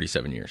approximately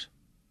 37 years.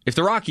 If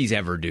the Rockies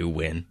ever do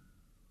win,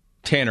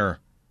 Tanner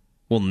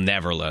will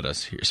never let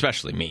us,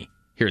 especially me,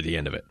 hear the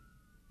end of it.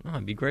 Oh,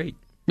 it'd be great.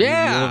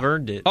 Yeah. You'll have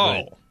earned it.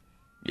 Oh.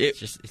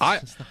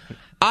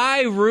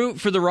 I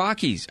root for the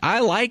Rockies. I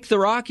like the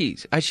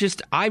Rockies.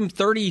 I'm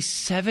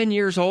 37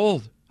 years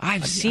old.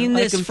 I've seen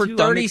this for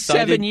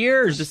 37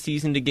 years. For the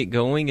season to get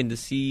going and to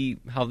see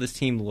how this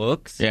team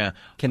looks. Yeah.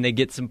 Can they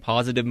get some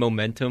positive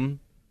momentum?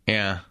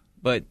 Yeah.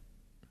 But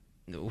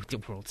the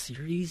World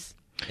Series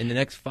in the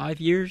next 5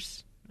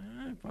 years?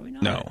 Probably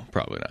not. No,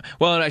 probably not.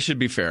 Well, and I should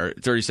be fair.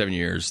 37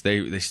 years.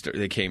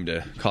 They came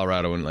to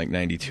Colorado in like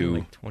 92.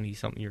 Like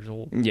 20-something years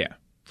old. Yeah.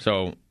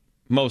 So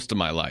most of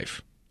my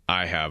life,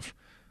 I have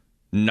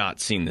not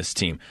seen this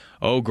team.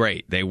 Oh,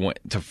 great. They went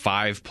to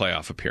 5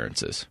 playoff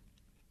appearances.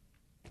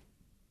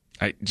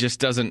 It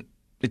doesn't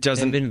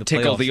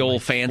tickle the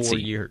old fancy. 4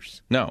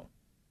 years. No.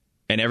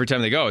 And every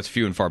time they go, it's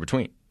few and far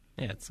between.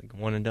 Yeah, it's like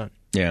one and done.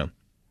 Yeah.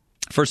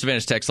 First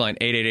Advantage text line,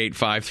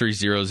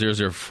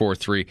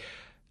 888-530-0043.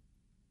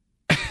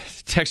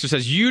 Texter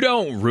says, you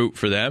don't root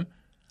for them.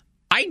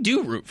 I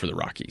do root for the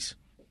Rockies.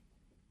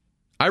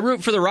 I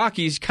root for the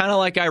Rockies kind of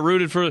like I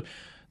rooted for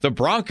the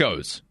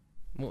Broncos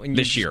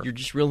this year. You're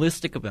just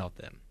realistic about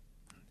them.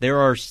 There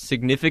are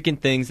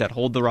significant things that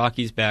hold the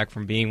Rockies back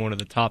from being one of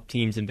the top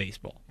teams in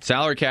baseball.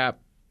 Salary cap,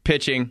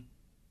 pitching,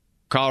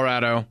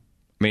 Colorado,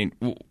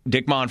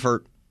 Dick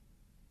Monfort,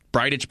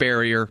 Breitich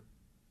barrier.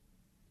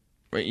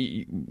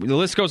 The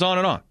list goes on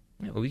and on.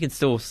 Yeah, we can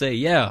still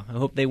say, I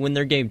hope they win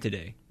their game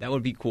today. That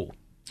would be cool.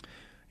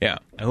 Yeah.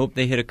 I hope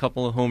they hit a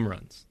couple of home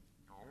runs.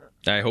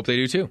 I hope they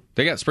do too.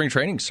 They got spring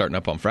training starting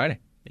up on Friday.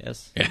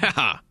 Yes.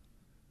 Yeah.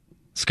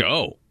 Let's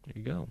go. There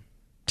you go.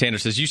 Tanner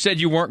says, you said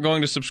you weren't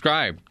going to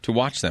subscribe to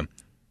watch them.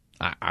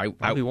 I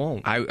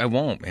won't. I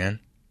won't, man.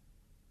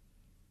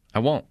 I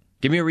won't.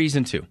 Give me a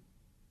reason to.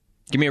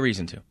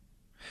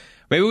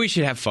 Maybe we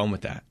should have fun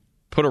with that.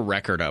 Put a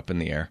record up in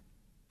the air.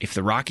 If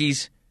the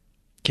Rockies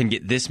can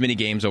get this many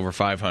games over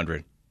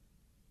 500,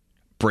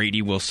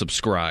 Brady will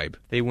subscribe.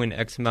 They win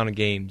X amount of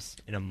games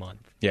in a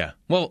month. Yeah.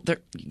 Well,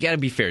 you got to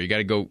be fair. You got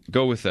to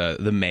go with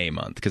the May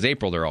month because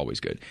April they're always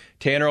good.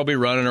 Tanner will be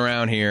running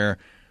around here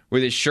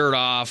with his shirt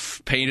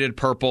off, painted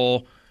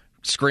purple,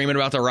 screaming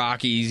about the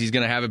Rockies. He's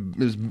going to have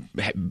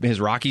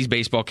his Rockies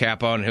baseball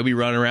cap on, and he'll be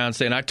running around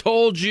saying, I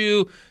told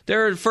you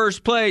they're in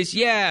first place.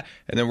 Yeah.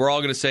 And then we're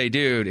all going to say,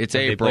 dude, it's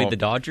April. They played the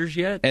Dodgers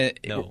yet? And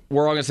no.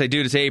 We're all going to say,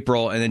 dude, it's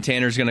April. And then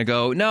Tanner's going to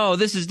go, no,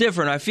 this is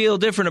different. I feel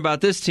different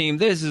about this team.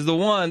 This is the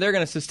one. They're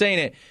going to sustain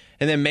it.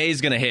 And then May's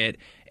going to hit,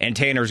 and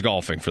Tanner's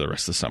golfing for the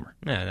rest of the summer.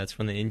 Yeah, that's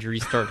when the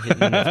injuries start hitting.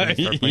 That's when they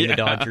start playing the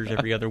Dodgers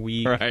every other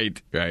week. Right.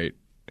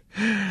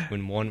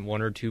 When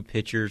one or two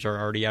pitchers are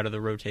already out of the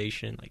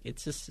rotation, like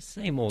it's just the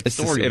same old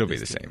story. It'll be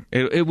the same.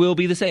 It will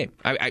be the same.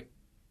 I'm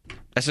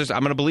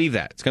going to believe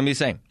that it's going to be the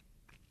same.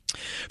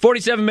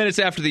 47 minutes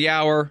after the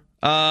hour.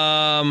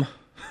 720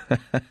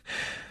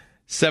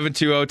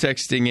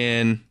 texting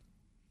in.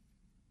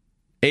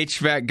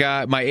 HVAC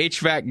guy, my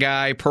HVAC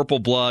guy, Purple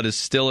Blood, is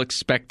still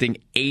expecting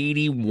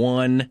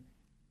 81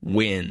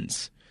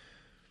 wins.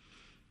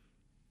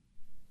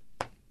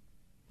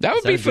 That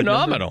would be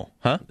phenomenal,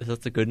 huh? Is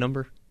that a good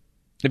number?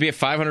 It'd be a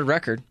 500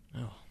 record.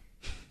 Oh.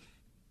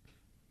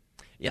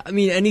 Yeah, I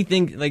mean,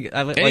 anything like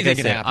I said,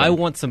 happen. I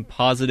want some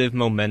positive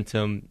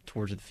momentum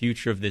towards the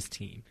future of this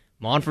team.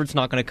 Monfort's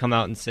not going to come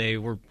out and say,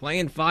 we're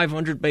playing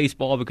 500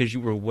 baseball because you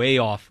were way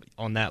off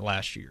on that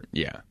last year.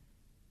 Yeah.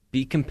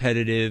 Be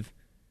competitive.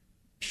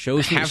 Show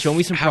me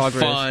some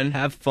progress.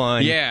 Have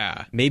fun.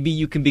 Yeah. Maybe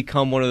you can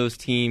become one of those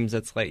teams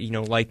that's like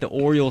the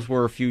Orioles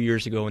were a few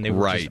years ago, and they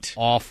were just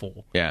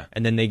awful. Yeah.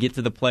 And then they get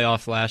to the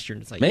playoffs last year,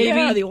 and it's like,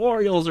 maybe the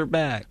Orioles are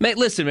back.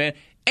 Listen, man,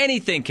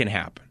 anything can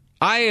happen.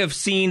 I have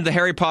seen the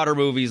Harry Potter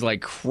movies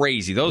like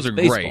crazy. Those are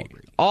great.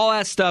 All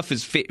that stuff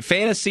is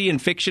fantasy and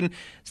fiction.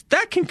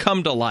 That can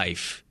come to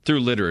life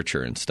through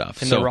literature and stuff.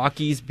 Can the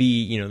Rockies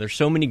be, there's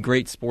so many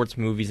great sports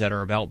movies that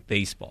are about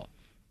baseball.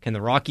 Can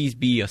the Rockies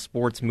be a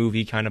sports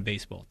movie kind of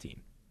baseball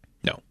team?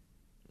 No.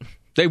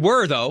 They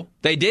were, though.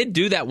 They did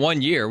do that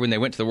one year when they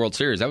went to the World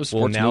Series. That was a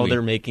sports movie. Well, now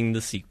they're making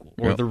the sequel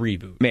or the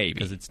reboot. Maybe.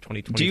 Because it's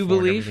 2024 do you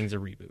believe, and everything's a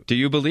reboot. Do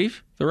you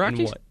believe, the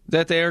Rockies, what?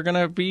 that they are going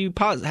to be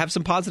have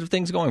some positive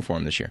things going for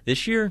them this year?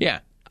 This year? Yeah.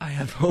 I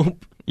have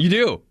hope. You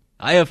do?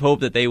 I have hope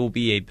that they will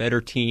be a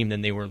better team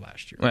than they were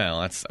last year.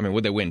 Well,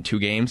 would they win 2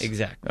 games?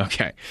 Exactly.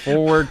 Okay.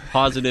 Forward,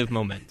 positive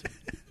momentum.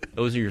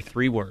 Those are your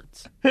 3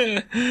 words.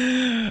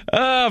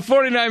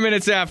 49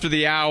 minutes after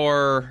the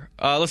hour.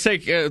 Let's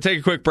take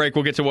a quick break.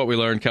 We'll get to what we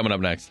learned coming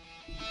up next.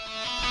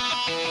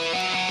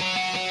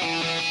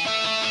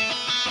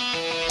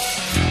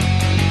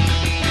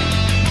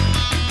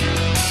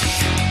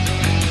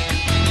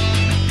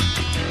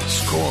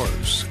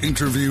 Scores,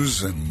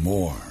 interviews, and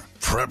more.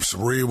 Preps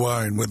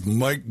Rewind with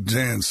Mike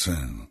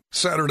Danson.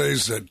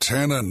 Saturdays at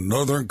 10 on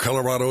Northern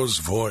Colorado's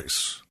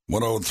Voice.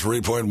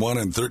 103.1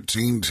 and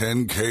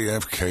 1310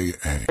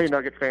 KFKA. Hey,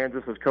 Nugget fans,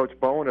 this is Coach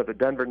Bowen of the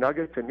Denver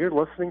Nuggets, and you're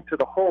listening to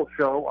the whole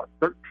show on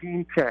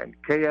 1310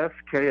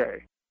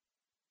 KFKA.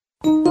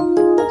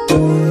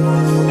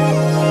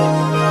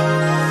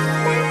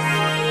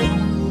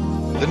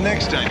 The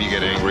next time you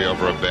get angry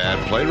over a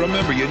bad play,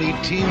 remember you need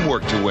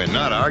teamwork to win,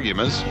 not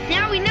arguments.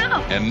 Now we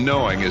know. And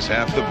knowing is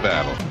half the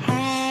battle.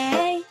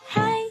 Hey,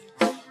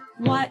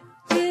 what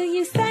do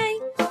you say?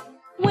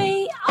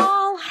 We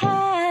all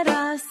had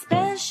a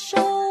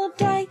special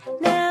day.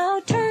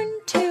 Now turn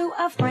to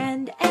a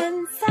friend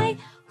and say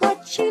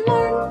what you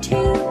learned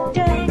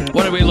today.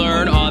 What did we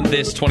learn on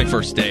this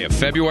 21st day of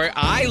February?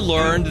 I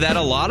learned that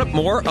a lot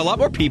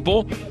more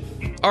people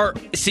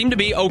seem to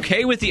be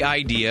okay with the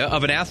idea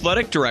of an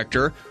athletic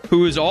director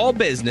who is all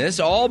business,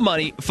 all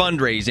money,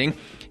 fundraising,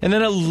 and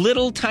then a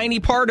little tiny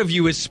part of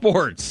you is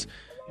sports.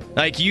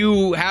 Like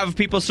you have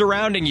people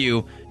surrounding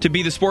you to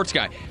be the sports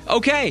guy.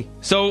 Okay,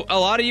 so a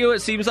lot of you, it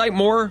seems like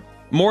more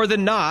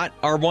than not,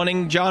 are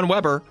wanting John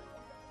Weber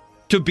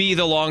to be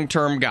the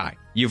long-term guy.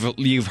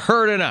 You've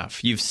heard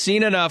enough. You've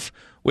seen enough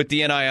with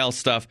the NIL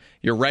stuff.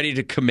 You're ready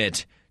to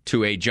commit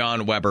to a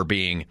John Weber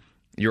being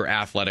your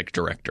athletic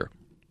director.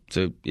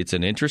 So it's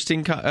an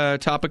interesting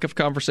topic of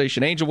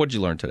conversation. Angel, what did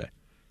you learn today?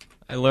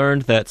 I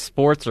learned that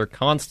sports are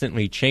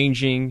constantly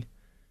changing,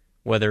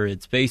 whether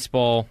it's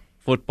baseball,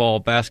 football,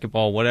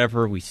 basketball,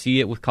 whatever. We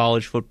see it with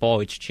college football.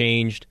 It's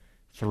changed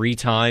 3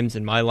 times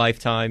in my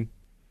lifetime,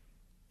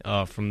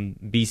 from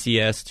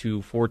BCS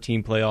to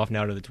 14 playoff,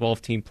 now to the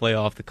 12-team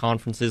playoff. The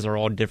conferences are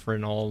all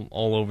different, all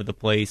over the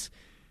place.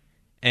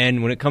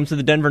 And when it comes to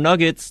the Denver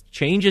Nuggets,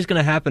 change is going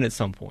to happen at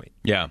some point.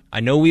 Yeah.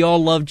 I know we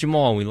all love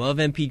Jamal. We love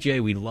MPJ.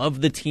 We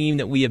love the team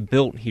that we have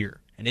built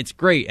here. And it's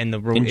great. And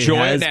it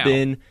has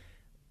been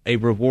a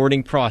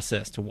rewarding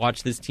process to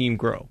watch this team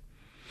grow.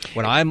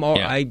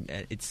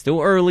 It's still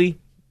early.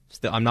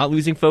 I'm not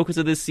losing focus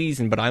of this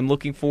season, but I'm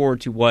looking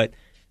forward to what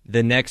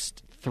the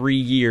next 3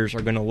 years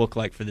are going to look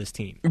like for this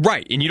team.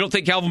 Right. And you don't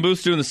think Calvin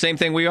Booth's doing the same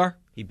thing we are?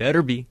 He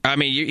better be. I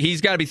mean,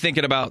 he's got to be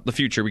thinking about the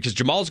future because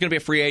Jamal's going to be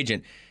a free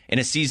agent in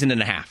a season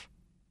and a half,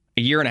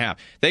 a year and a half.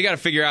 They got to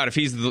figure out if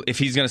he's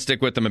going to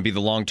stick with them and be the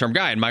long-term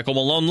guy. And Michael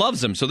Malone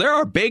loves him. So there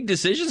are big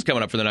decisions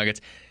coming up for the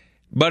Nuggets.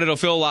 But it'll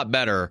feel a lot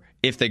better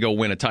if they go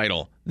win a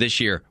title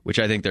this year, which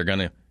I think they're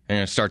going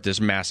to start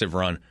this massive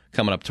run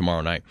coming up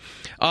tomorrow night.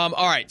 All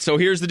right, so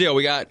here's the deal.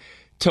 We got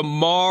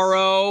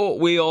Tomorrow,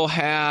 we'll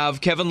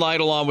have Kevin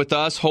Lytle on with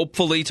us,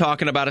 hopefully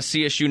talking about a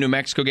CSU New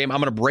Mexico game. I'm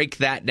going to break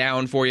that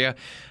down for you.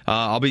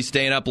 I'll be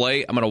staying up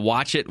late. I'm going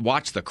to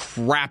watch the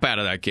crap out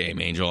of that game,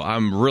 Angel.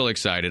 I'm really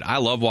excited. I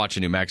love watching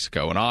New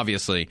Mexico, and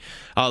obviously,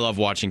 I love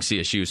watching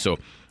CSU, so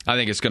I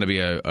think it's going to be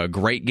a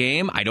great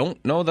game. I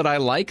don't know that I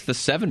like the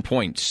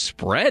 7-point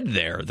spread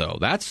there, though.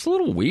 That's a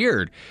little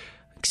weird.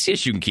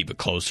 CSU can keep it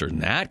closer than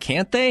that,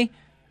 can't they?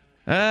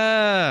 Boy,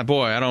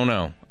 I don't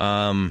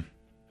know.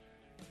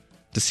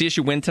 Does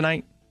CSU win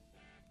tonight?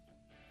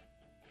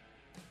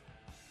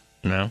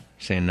 No? You're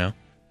saying no?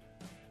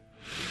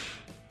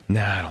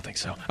 No, I don't think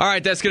so. All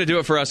right, that's going to do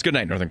it for us. Good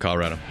night, Northern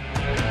Colorado.